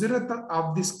the मुजरत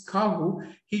of this काहू,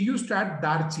 he used to add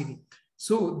darchini.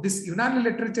 So this Unani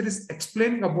literature is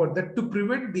explaining about that to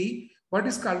prevent the what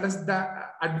is called as the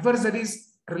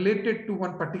adversaries related to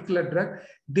one particular drug.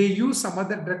 They use some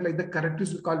other drug like the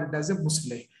correctives, we call it as a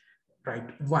musleh. right?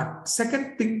 One.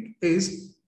 Second thing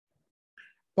is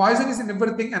poison is in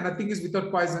everything and nothing is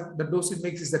without poison. The dose it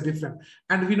makes is the different.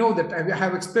 And we know that I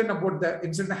have explained about the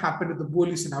incident that happened with the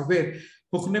bullies in where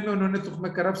हुक्ने में उन्होंने तुख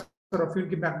में corrupt और अफीम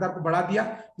की मकदार को बढ़ा दिया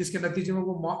जिसके नतीजे में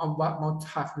वो मौत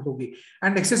हासिल होगी.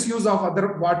 And excess use of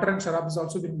other water and शराब is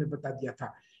also भी हमने बता दिया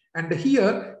था. And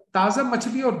here ताजा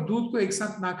मछली और दूध को एक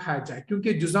साथ ना खाया जाए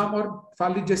क्योंकि जुजाम और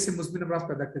फालिज जैसे मुज़मिन अमराज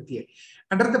पैदा करती है.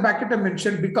 Under the bracket I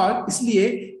mention because इसलिए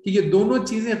कि ये दोनों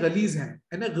चीजें गलीज हैं,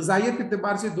 यानी ग़िज़ाइयत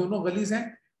एतबार से दोनों गलीज हैं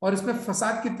और इसमें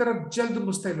फसाद की तरफ जल्द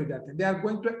मुस्तैल हो जाते हैं. They are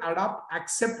going to adopt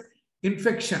accept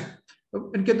infection,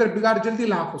 इनके अंदर बिगाड़ जल्दी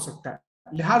लाभ हो सकता है.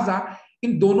 लिहाजा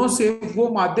इन दोनों से वो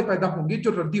मादे पैदा होंगे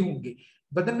जो रद्दी होंगे.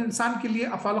 बदन इंसान के लिए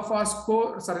अफ़ाल ख्वास को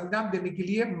सरंजाम देने के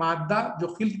लिए मादा जो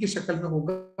खिल्त की शक्ल में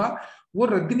होगा वो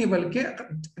रद्दी नहीं बल्कि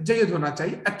जयद होना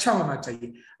चाहिए, अच्छा होना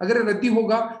चाहिए. अगर ये रद्दी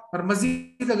होगा और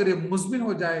मजीद अगर ये मुज़मिन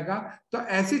हो जाएगा तो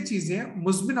ऐसी चीजें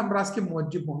मुज़मिन अमराज के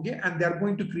मुवज्जिब होंगे and they are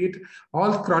going to create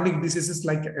all chronic diseases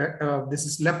like this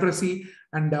is leprosy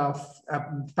and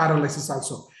paralysis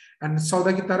also. And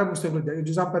सौदा की तरह मुस्तैल हो जाएगा,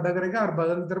 जुजाम पैदा करेगा और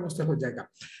बदन की तरह मुस्तैल हो जाएगा.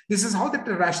 This is how that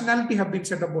rationality have been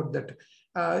set about that.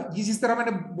 जिस तरह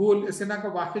मैंने बोल सेना का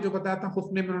वाक्य जो बताया था,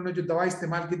 हुक्ने में उन्होंने जो दवा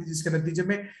इस्तेमाल की थी जिसके नतीजे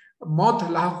में मौत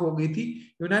लाक हो गई थी.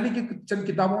 यूनानी की चंद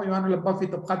किताबों यूनान अल-अब्बा फी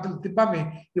तबक़ात अल-तिब्बा में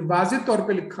ये वाज़ेह तौर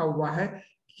पे लिखा हुआ है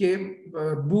कि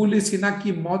बूल सिना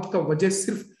की मौत का वजह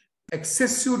सिर्फ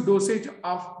excessive dosage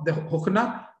of the हुक्ना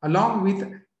along with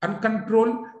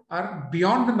uncontrolled or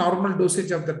beyond the normal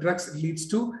dosage of the drugs leads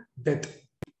to death.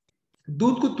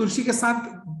 दूध को तुलसी के साथ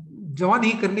जमा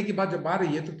नहीं करने की बात जब आ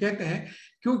रही है तो कहते हैं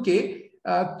क्योंकि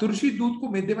तुलसी दूध को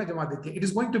मैदे में जमा देती है. It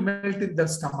is going to melt in the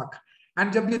stomach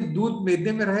and जब ये दूध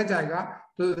मैदे में रह जाएगा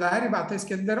तो जाहिर बात है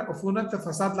इसके अंदर अफूनत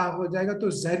फसाद लाग हो जाएगा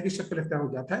तो जहर की शक्ल इख्तियार हो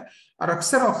जाता है. और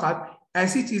अक्सर औकात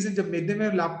ऐसी चीजें जब मैदे में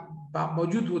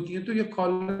मौजूद होती हैं तो ये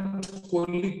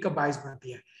कोलिक का बायस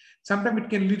बनती है. Sometimes it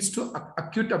can leads to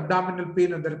acute abdominal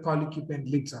pain and the colic pain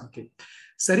leads on.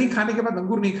 सरी खाने के बाद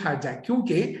अंगूर नहीं खाया जाए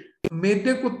क्योंकि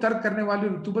मैदे को तर्क करने वाली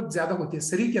रुतूबत ज्यादा होती है.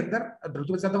 सरी के अंदर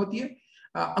रुतूबत ज्यादा होती है,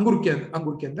 अंगूर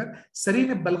के अंदर सरी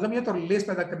में बलगमियत और लेस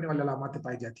पैदा करने वाली अलामतें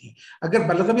पाई जाती हैं. अगर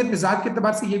बलगमियत मिजाज के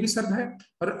एतबार से ये भी सर्द है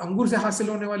और अंगूर से हासिल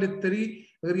होने वाले तरी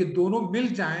अगर ये दोनों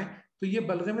मिल जाएं तो ये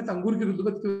बलगमियत अंगूर की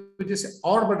रुतूबत की वजह से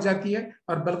और बढ़ जाती है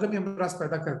और बलगमी अमराज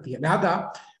पैदा करती है. लिहाजा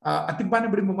अतिब्बा ने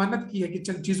बड़ी मुमानत की है कि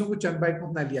चंद चीजों को चंद बाइट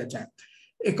में ना लिया जाए.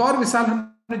 एक और मिसाल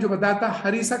हमने जो बताया था,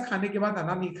 हरीसा खाने के बाद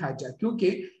अनार नहीं खाया जाए क्योंकि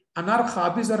अनार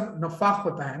खाबिज और नफाक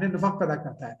होता है, नफाक पैदा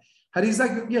करता है. हरीसा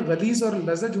क्योंकि गलीज और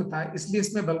लजज होता है इसलिए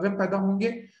इसमें बलगम पैदा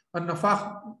होंगे और नफाक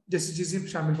जैसी चीजें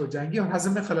शामिल हो जाएंगी और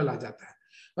हजम में खलल आ जाता है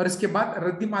और इसके बाद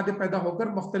रद्दी मादे पैदा होकर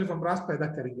मुख्तलिफ अमराज पैदा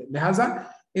करेंगे. लिहाजा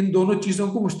इन दोनों चीजों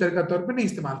को मुश्तरका तौर पर नहीं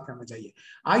इस्तेमाल करना चाहिए.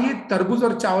 आइए तरबूज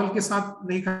और चावल के साथ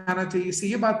नहीं खाना चाहिए. इससे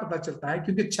ये बात पता चलता है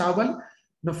क्योंकि चावल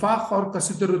नफाक और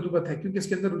कसीद रुतूबत है क्योंकि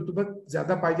इसके अंदर रुतूबत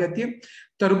ज्यादा पाई जाती है.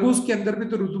 तरबूज के अंदर भी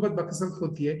तो रुतूबत बकसरत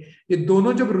होती है. ये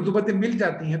दोनों जब रुतूबतें मिल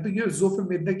जाती हैं तो ये ज़ोफ़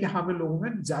मैदे के हामिल लोगों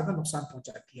में ज्यादा नुकसान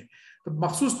पहुंचाती है. तो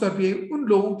मखसूस तौर पर उन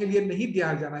लोगों के लिए नहीं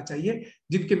दिया जाना चाहिए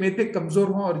जिनके मैदे कमजोर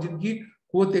हों और जिनकी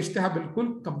क़ुव्वत इश्तिहा बिल्कुल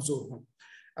कमजोर हो.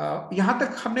 यहां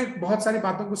तक हमने बहुत सारी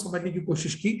बातों को समझने की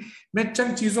कोशिश की. मैं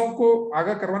चंद चीजों को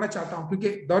आगाह करवाना चाहता हूं क्योंकि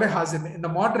दौरे हाजिर में in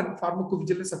the modern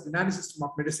pharmacovigilance of यूनानी system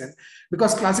of medicine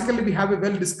because classically we have a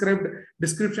well described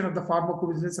description of the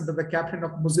pharmacovigilance under the captain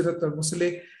of मुज़रत और मुसले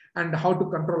and how to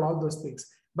control all those things.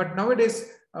 But nowadays,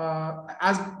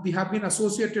 as we have been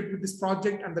associated with this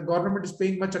project and the government is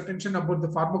paying much attention about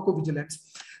the pharmacovigilance,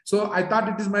 so I thought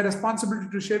it is my responsibility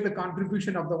to share the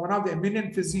contribution of one of the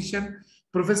eminent physician,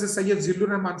 Professor Syed Zillur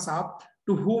Rahman Saab,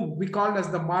 to whom we called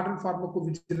as the modern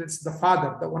pharmacovigilance, the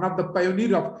father, one of the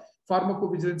pioneer of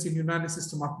pharmacovigilance in Unani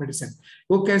system of medicine.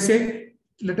 Okay,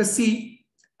 let us see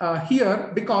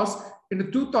here, because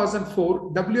in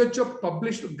 2004, WHO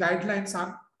published guidelines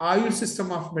on AYUSH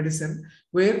system of medicine,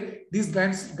 where these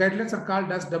guidelines are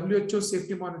called as WHO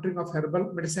safety monitoring of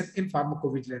herbal medicine in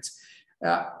pharmacovigilance.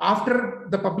 After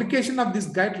the publication of these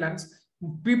guidelines,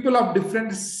 people of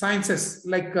different sciences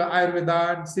like Ayurveda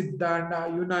and Siddha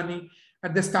and Unani,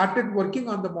 and they started working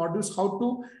on the modules how to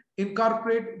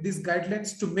incorporate these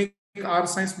guidelines to make our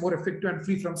science more effective and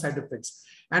free from side effects.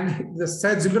 And the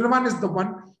Syed Zillur Rahman is the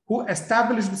one who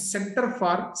established the Center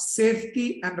for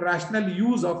Safety and Rational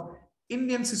Use of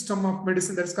Indian System of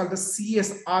Medicine, that is called the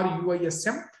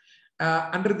CSRUISM,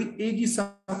 under the aegis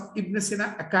of Ibn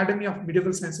Sina Academy of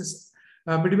Medieval Sciences,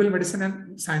 Medieval Medicine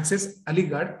and Sciences,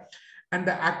 Aligarh. And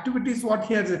the activities what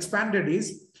he has expanded is,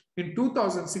 in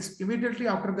 2006, immediately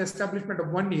after the establishment of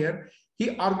 1 year, he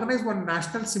organized one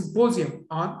national symposium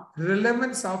on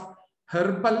relevance of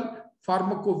herbal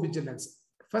pharmacovigilance.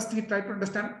 First, he tried to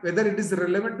understand whether it is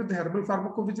relevant to the herbal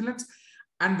pharmacovigilance,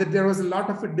 and that there was a lot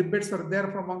of debates were there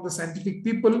from among the scientific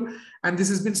people. And this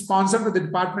has been sponsored by the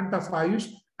Department of AYUSH.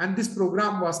 And this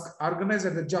program was organized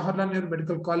at the Jawaharlal Nehru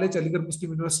Medical College, Aligarh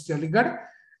Muslim University, Aligarh.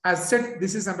 As said,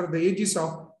 this is under the aegis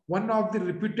of one of the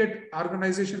reputed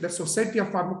organization, the Society of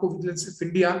Pharmacovigilance of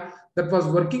India, that was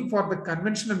working for the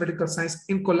conventional medical science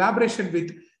in collaboration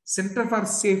with Center for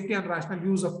Safety and Rational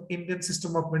Use of Indian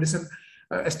System of Medicine,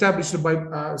 established by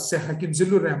Hakim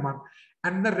Zillur Rahman.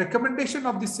 And the recommendation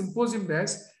of this symposium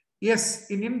was, yes,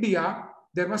 in India,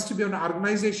 there must be an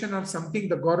organization or something.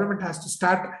 The government has to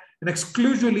start an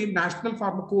exclusively national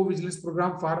pharmacovigilance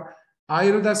program for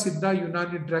Ayurveda, Siddha,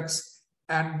 Unani drugs.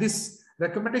 And this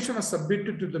recommendation was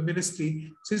submitted to the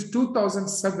ministry. Since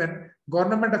 2007,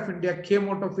 Government of India came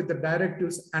out of with the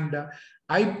directives, and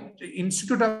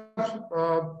Institute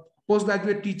of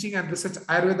Postgraduate Teaching and Research,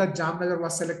 Ayurveda, Jamnagar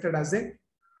was selected as a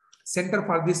center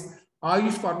for this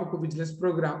AYUSH pharmacovigilance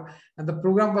program. And the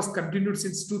program was continued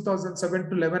since 2007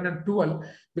 to 11 and 12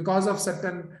 because of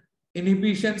certain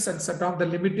inhibitions and certain the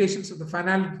limitations of the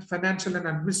financial and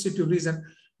administrative reason.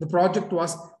 The project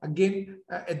was again,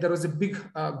 there was a big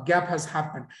gap has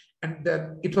happened. And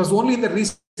it was only in the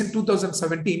recent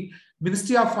 2017,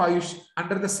 Ministry of AYUSH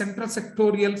under the central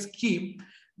sectorial scheme,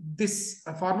 this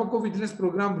pharmacovigilance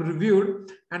program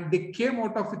reviewed, and they came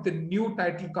out of with a new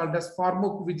title called as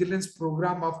Pharmacovigilance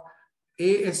Program of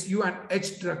ASU and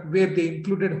H drug, where they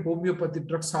included homeopathy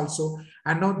drugs also.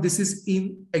 And now this is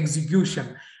in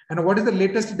execution. And what is the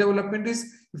latest development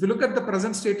is, if you look at the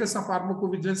present status of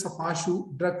pharmacovigilance of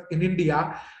ASU drug in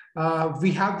India,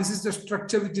 we have, this is the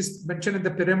structure which is mentioned in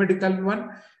the pyramidal one.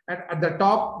 And at the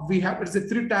top, we have, it's a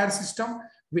 3-tier system.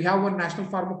 We have one National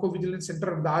Pharmacovigilance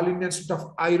Center of the All India Institute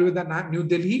of Ayurveda, New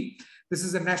Delhi. This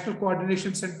is a National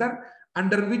Coordination Center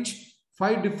under which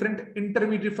 5 different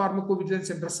intermediate pharmacovigilance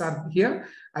centers are here.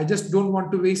 I just don't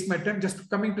want to waste my time. Just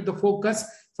coming to the focus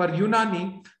for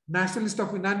Unani, National List of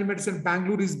Unani Medicine,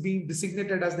 Bangalore is being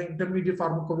designated as the intermediate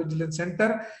pharmacovigilance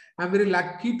center. I'm very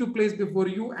lucky to place before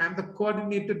you. I am the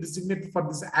coordinator designated for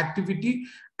this activity.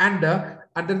 And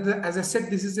under the, as I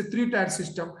said, this is a 3-tier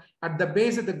system. At the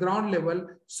base, at the ground level,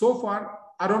 so far,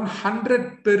 around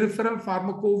 100 peripheral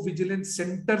pharmacovigilance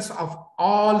centers of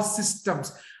all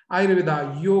systems,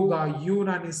 Ayurveda, Yoga,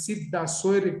 Unani, Siddha,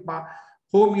 Soyaripa,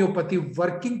 homeopathy,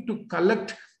 working to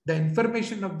collect the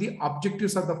information of the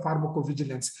objectives of the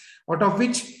pharmacovigilance. Out of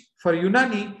which, for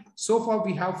Unani, so far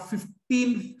we have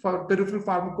 15 for peripheral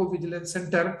pharmacovigilance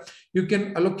center. You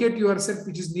can allocate yourself,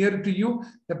 which is near to you,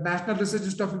 the National Research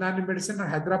Institute of Unani Medicine,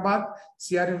 Hyderabad,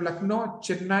 CRM Lucknow,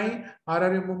 Chennai,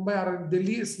 RRM Mumbai, RRM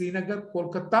Delhi, Srinagar,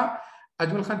 Kolkata,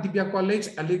 Ajmal Khan Tibia College,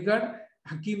 Aligarh,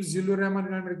 Hakim Zillur Rahman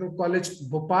Unani Medical College,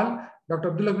 Bhopal, Dr.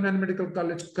 Abdullah Unani Medical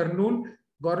College, Kurnool,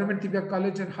 Government Tibia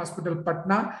College and Hospital,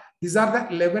 Patna. These are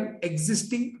the 11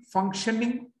 existing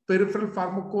functioning peripheral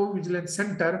pharmacovigilance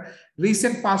center.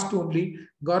 Recent past only,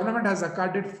 government has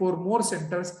accorded 4 more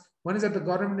centers. One is at the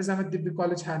Government Nizamuddin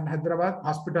College, Hyderabad,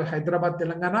 Hospital, Hyderabad,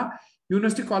 Telangana,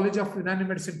 University College of Unani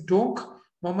Medicine, Tonk,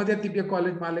 Mohammedia Tibia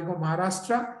College, Malegaon,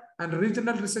 Maharashtra, and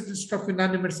Regional Research Institute of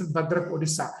Unani Medicine, Bhadrak,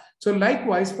 Odisha. So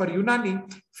likewise for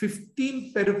Unani,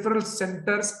 15 peripheral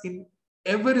centers in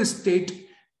every state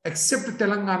except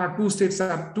Telangana, 2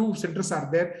 centers are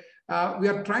there. We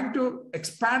are trying to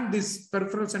expand these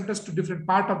peripheral centers to different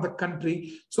part of the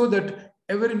country so that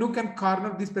every nook and corner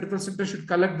of these peripheral centers should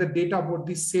collect the data about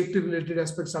the safety related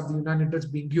aspects of the Unani drugs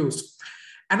being used.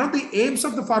 And now the aims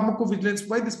of the pharmacovigilance,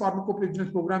 why this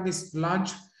pharmacovigilance program is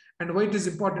launched and why it is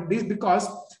important is because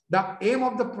the aim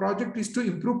of the project is to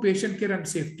improve patient care and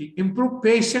safety,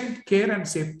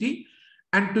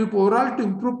 and to overall to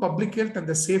improve public health and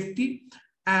the safety,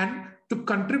 and to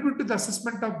contribute to the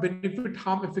assessment of benefit,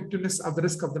 harm, effectiveness of the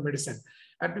risk of the medicine.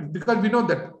 And because we know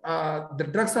that the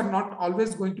drugs are not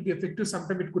always going to be effective,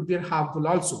 sometimes it could be harmful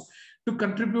also, to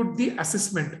contribute the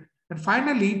assessment. And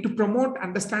finally, to promote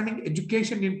understanding,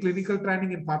 education in clinical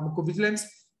training in pharmacovigilance,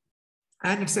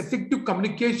 and its effective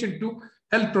communication to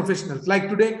health professionals. Like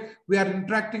today, we are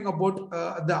interacting about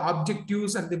the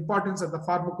objectives and the importance of the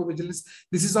pharmacovigilance.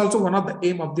 This is also one of the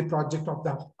aim of the project of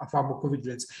the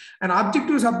pharmacovigilance. And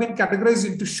objectives have been categorized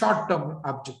into short-term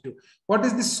objective. What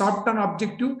is this short-term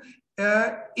objective?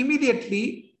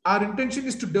 Immediately, our intention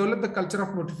is to develop the culture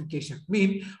of notification.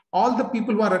 Mean all the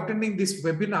people who are attending this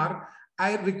webinar,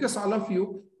 I request all of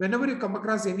you, whenever you come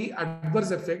across any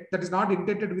adverse effect that is not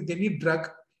intended with any drug,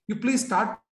 you please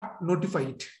start notify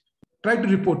it. Try to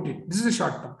report it. This is a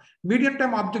short term. Medium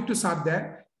term objectives are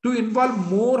there. to involve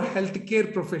more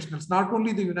healthcare professionals, not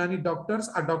only the Unani doctors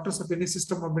or doctors of any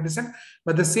system of medicine,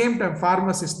 but at the same time,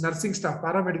 pharmacists, nursing staff,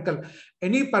 paramedical,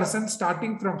 any person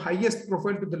starting from highest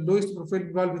profile to the lowest profile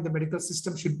involved in the medical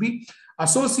system should be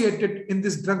associated in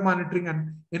this drug monitoring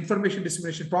and information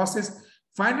dissemination process.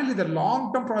 Finally, the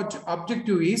long-term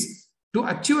objective is to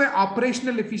achieve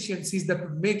operational efficiencies that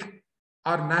would make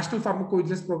our national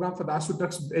pharmacovigilance program for the AYUSH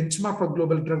drugs benchmark for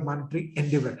global drug monitoring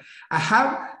endeavor. I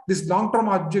have this long-term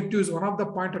objective is one of the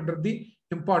point under the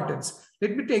importance.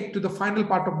 Let me take to the final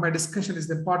part of my discussion is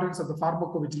the importance of the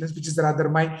pharmacovigilance, which is rather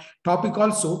my topic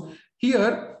also.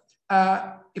 Here,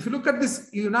 if you look at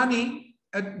this Unani,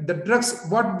 the drugs,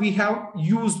 what we have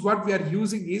used, what we are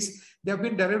using is, they have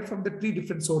been derived from the 3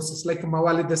 different sources, like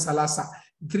Mavalida Salasa,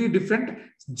 3 different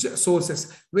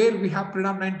sources, where we have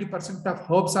predominantly 90%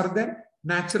 of herbs are there,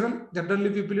 natural, generally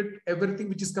we believe everything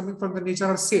which is coming from the nature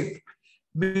are safe.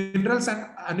 Minerals and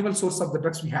animal source of the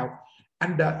drugs we have.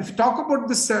 And if you talk about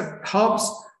this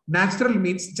herbs, natural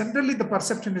means generally the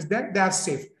perception is that they are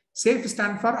safe. Safe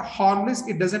stands for harmless,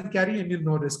 it doesn't carry any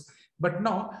no risk. But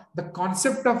now the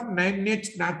concept of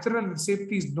natural and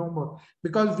safety is no more,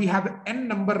 because we have n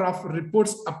number of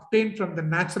reports obtained from the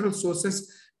natural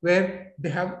sources where they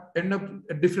have end up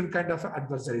a different kind of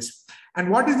adversaries. And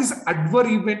what is this adverse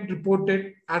event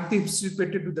reported,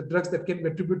 anticipated with the drugs that can be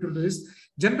attributed to this?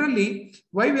 Generally,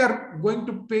 why we are going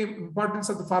to pay importance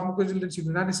of the pharmacovigilance in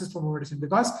Unani system of medicine?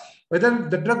 Because whether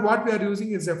the drug what we are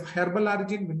using is of herbal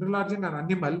origin, mineral origin, or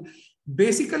animal,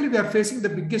 basically we are facing the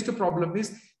biggest problem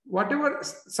is whatever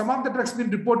some of the drugs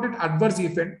been reported adverse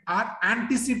event are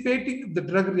anticipating the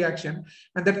drug reaction,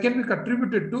 and that can be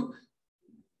contributed to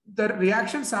the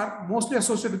reactions are mostly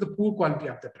associated with the poor quality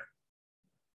of the drug.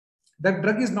 That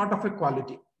drug is not of a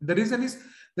quality. The reason is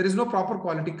there is no proper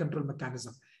quality control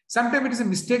mechanism. Sometimes it is a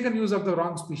mistaken use of the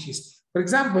wrong species. For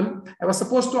example, I was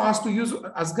supposed to ask to use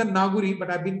Asgan Naguri, but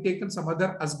I've been taken some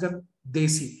other Asgan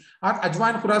Desi or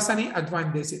Ajwain Khurasani,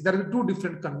 Ajwain Desi. There are 2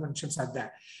 different conventions are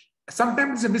there.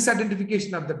 Sometimes it's a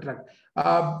misidentification of the drug.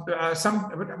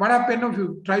 What happens if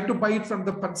you try to buy it from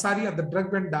the Pansari or the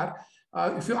drug vendor?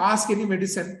 If you ask any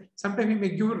medicine, sometimes he may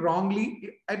give it wrongly,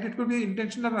 and it could be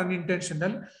intentional or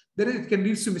unintentional. It can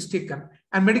lead to mistaken.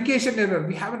 And medication error,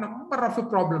 we have a number of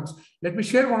problems. Let me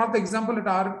share one of the example at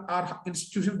our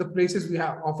institution, the places we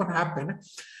have often happen.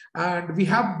 And we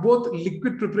have both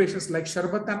liquid preparations like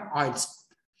sharbat and oils.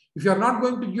 If you are not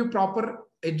going to give proper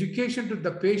education to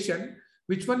the patient,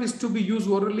 which one is to be used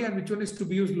orally and which one is to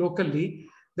be used locally,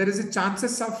 there is a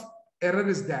chances of error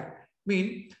is there.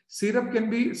 Syrup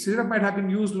might have been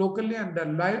used locally and the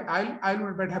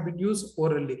oil might have been used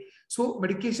orally. So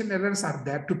medication errors are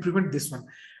there to prevent this one.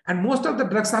 And most of the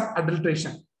drugs are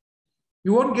adulteration.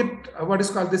 You won't get what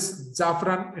is called this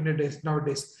Zafran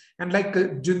nowadays. And like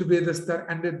Jundubedastar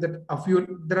and that a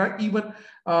few, there are even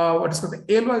what is called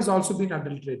the aloe has also been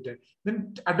adulterated.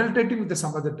 Then adulterating with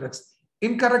some other drugs.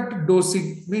 Incorrect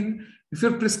dosing, if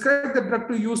you prescribe the drug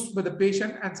to use by the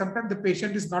patient and sometimes the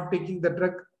patient is not taking the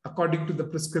drug according to the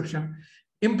prescription.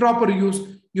 Improper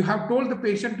use, you have told the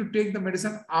patient to take the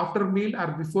medicine after meal or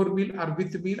before meal or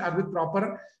with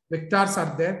proper vectors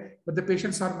are there, but the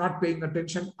patients are not paying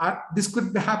attention. This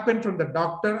could happen from the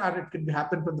doctor or it can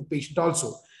happen from the patient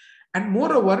also. And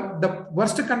moreover, the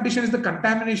worst condition is the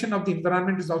contamination of the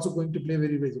environment is also going to play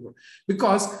very visible,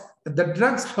 because the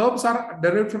drugs, herbs are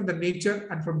derived from the nature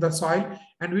and from the soil.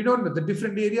 And we don't know the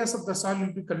different areas of the soil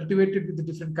will be cultivated with the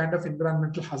different kind of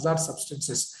environmental hazard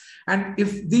substances. And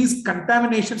if these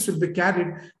contaminations will be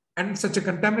carried, and such a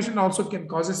contamination also can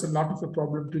cause a lot of a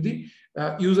problem to the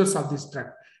users of this drug.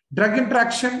 Drug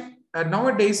interaction,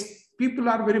 nowadays, people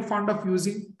are very fond of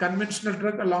using conventional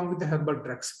drug along with the herbal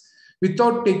drugs,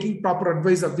 without taking proper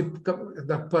advice of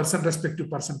the respective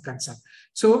person concerned.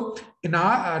 So in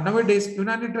nowadays,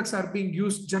 Unani drugs are being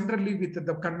used generally with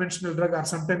the conventional drug or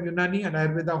sometimes Unani and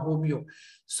Ayurveda homeo.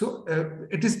 So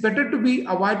it is better to be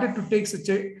avoided to take such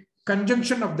a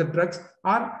conjunction of the drugs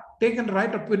or taken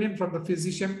right opinion from the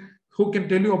physician who can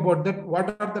tell you about that,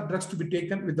 what are the drugs to be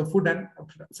taken with the food and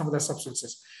some of the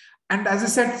substances. And as I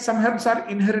said, some herbs are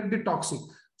inherently toxic.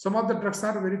 Some of the drugs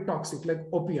are very toxic, like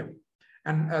opium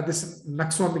and this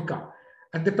Naxomica,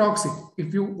 and the toxic.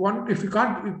 If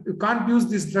you can't use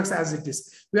these drugs as it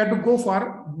is, we have to go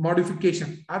for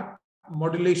modification or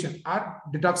modulation or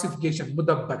detoxification,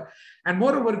 mudabbar. And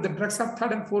moreover, the drugs of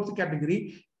 3rd and 4th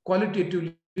category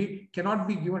qualitatively cannot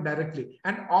be given directly.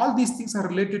 And all these things are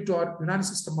related to our Unani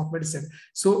system of medicine.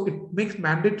 So it makes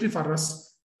mandatory for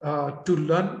us to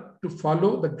learn to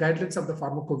follow the guidelines of the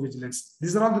pharmacovigilance.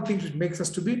 These are all the things which makes us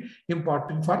to be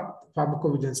important for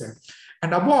pharmacovigilance.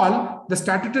 And above all, the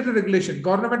statutory regulation,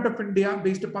 Government of India,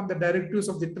 based upon the directives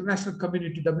of the international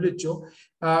community, WHO,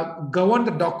 govern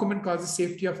the document called the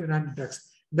safety of Unani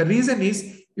drugs. The reason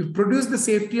is, you produce the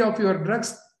safety of your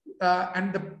drugs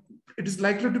it is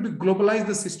likely to be globalize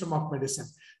the system of medicine.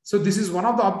 So this is one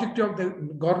of the objectives of the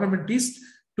government is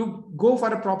to go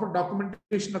for a proper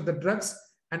documentation of the drugs,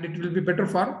 and it will be better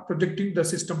for projecting the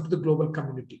system to the global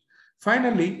community.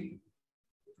 Finally,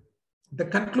 the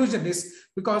conclusion is,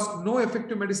 because no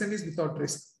effective medicine is without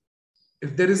risk.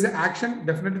 If there is an action,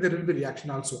 definitely there will be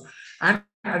reaction also. And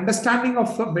understanding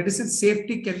of medicine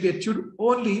safety can be achieved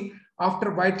only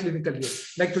after wide clinical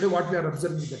use. Like today, what we are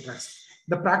observing with the drugs.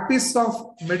 The practice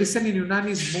of medicine in Unani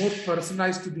is more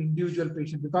personalized to the individual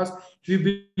patient, because we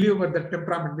believe over the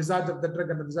temperament, visage of the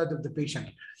drug and the visage of the patient.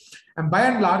 And by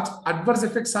and large, adverse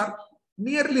effects are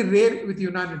nearly rare with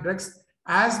Unani drugs,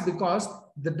 because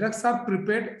the drugs are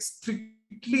prepared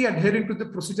strictly adhering to the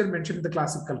procedure mentioned in the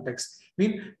classical text.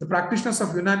 The practitioners of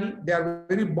Unani, they are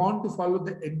very bound to follow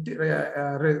the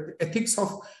ethics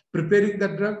of preparing the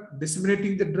drug,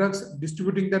 disseminating the drugs,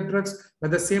 distributing the drugs, but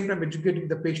at the same time educating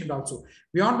the patient also.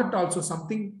 Beyond that also,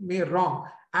 something may wrong,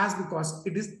 because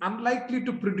it is unlikely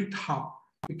to predict harm.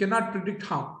 We cannot predict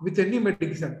harm with any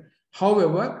medicine.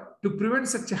 However, to prevent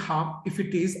such a harm, if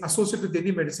it is associated with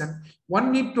any medicine,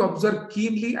 one need to observe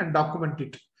keenly and document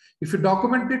it. If you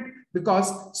document it, it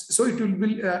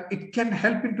can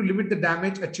help to limit the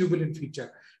damage achievable in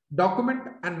future. Document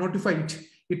and notify it.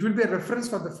 It will be a reference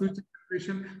for the future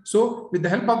generation. So with the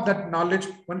help of that knowledge,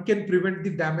 one can prevent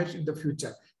the damage in the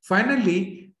future.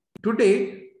 Finally,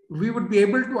 today, we would be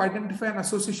able to identify an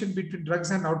association between drugs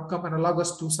and outcome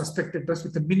analogous to suspected drugs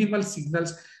with the minimal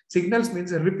signals. Signals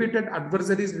means repeated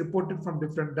adversaries reported from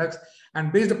different drugs.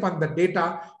 And based upon the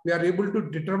data, we are able to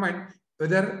determine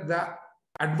whether the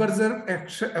adverse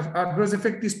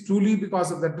effect is truly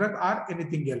because of the drug or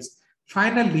anything else.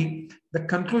 Finally, the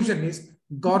conclusion is,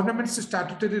 government's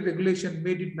statutory regulation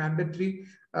made it mandatory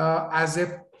as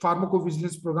a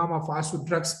pharmacovigilance program of AYUSH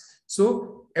drugs.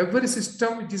 So every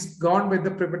system which is governed by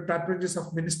the patronage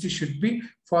of ministry should be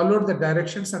followed the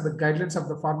directions and the guidelines of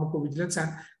the pharmacovigilance,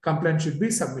 and complaint should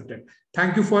be submitted.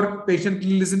 Thank you for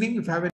patiently listening. If you have any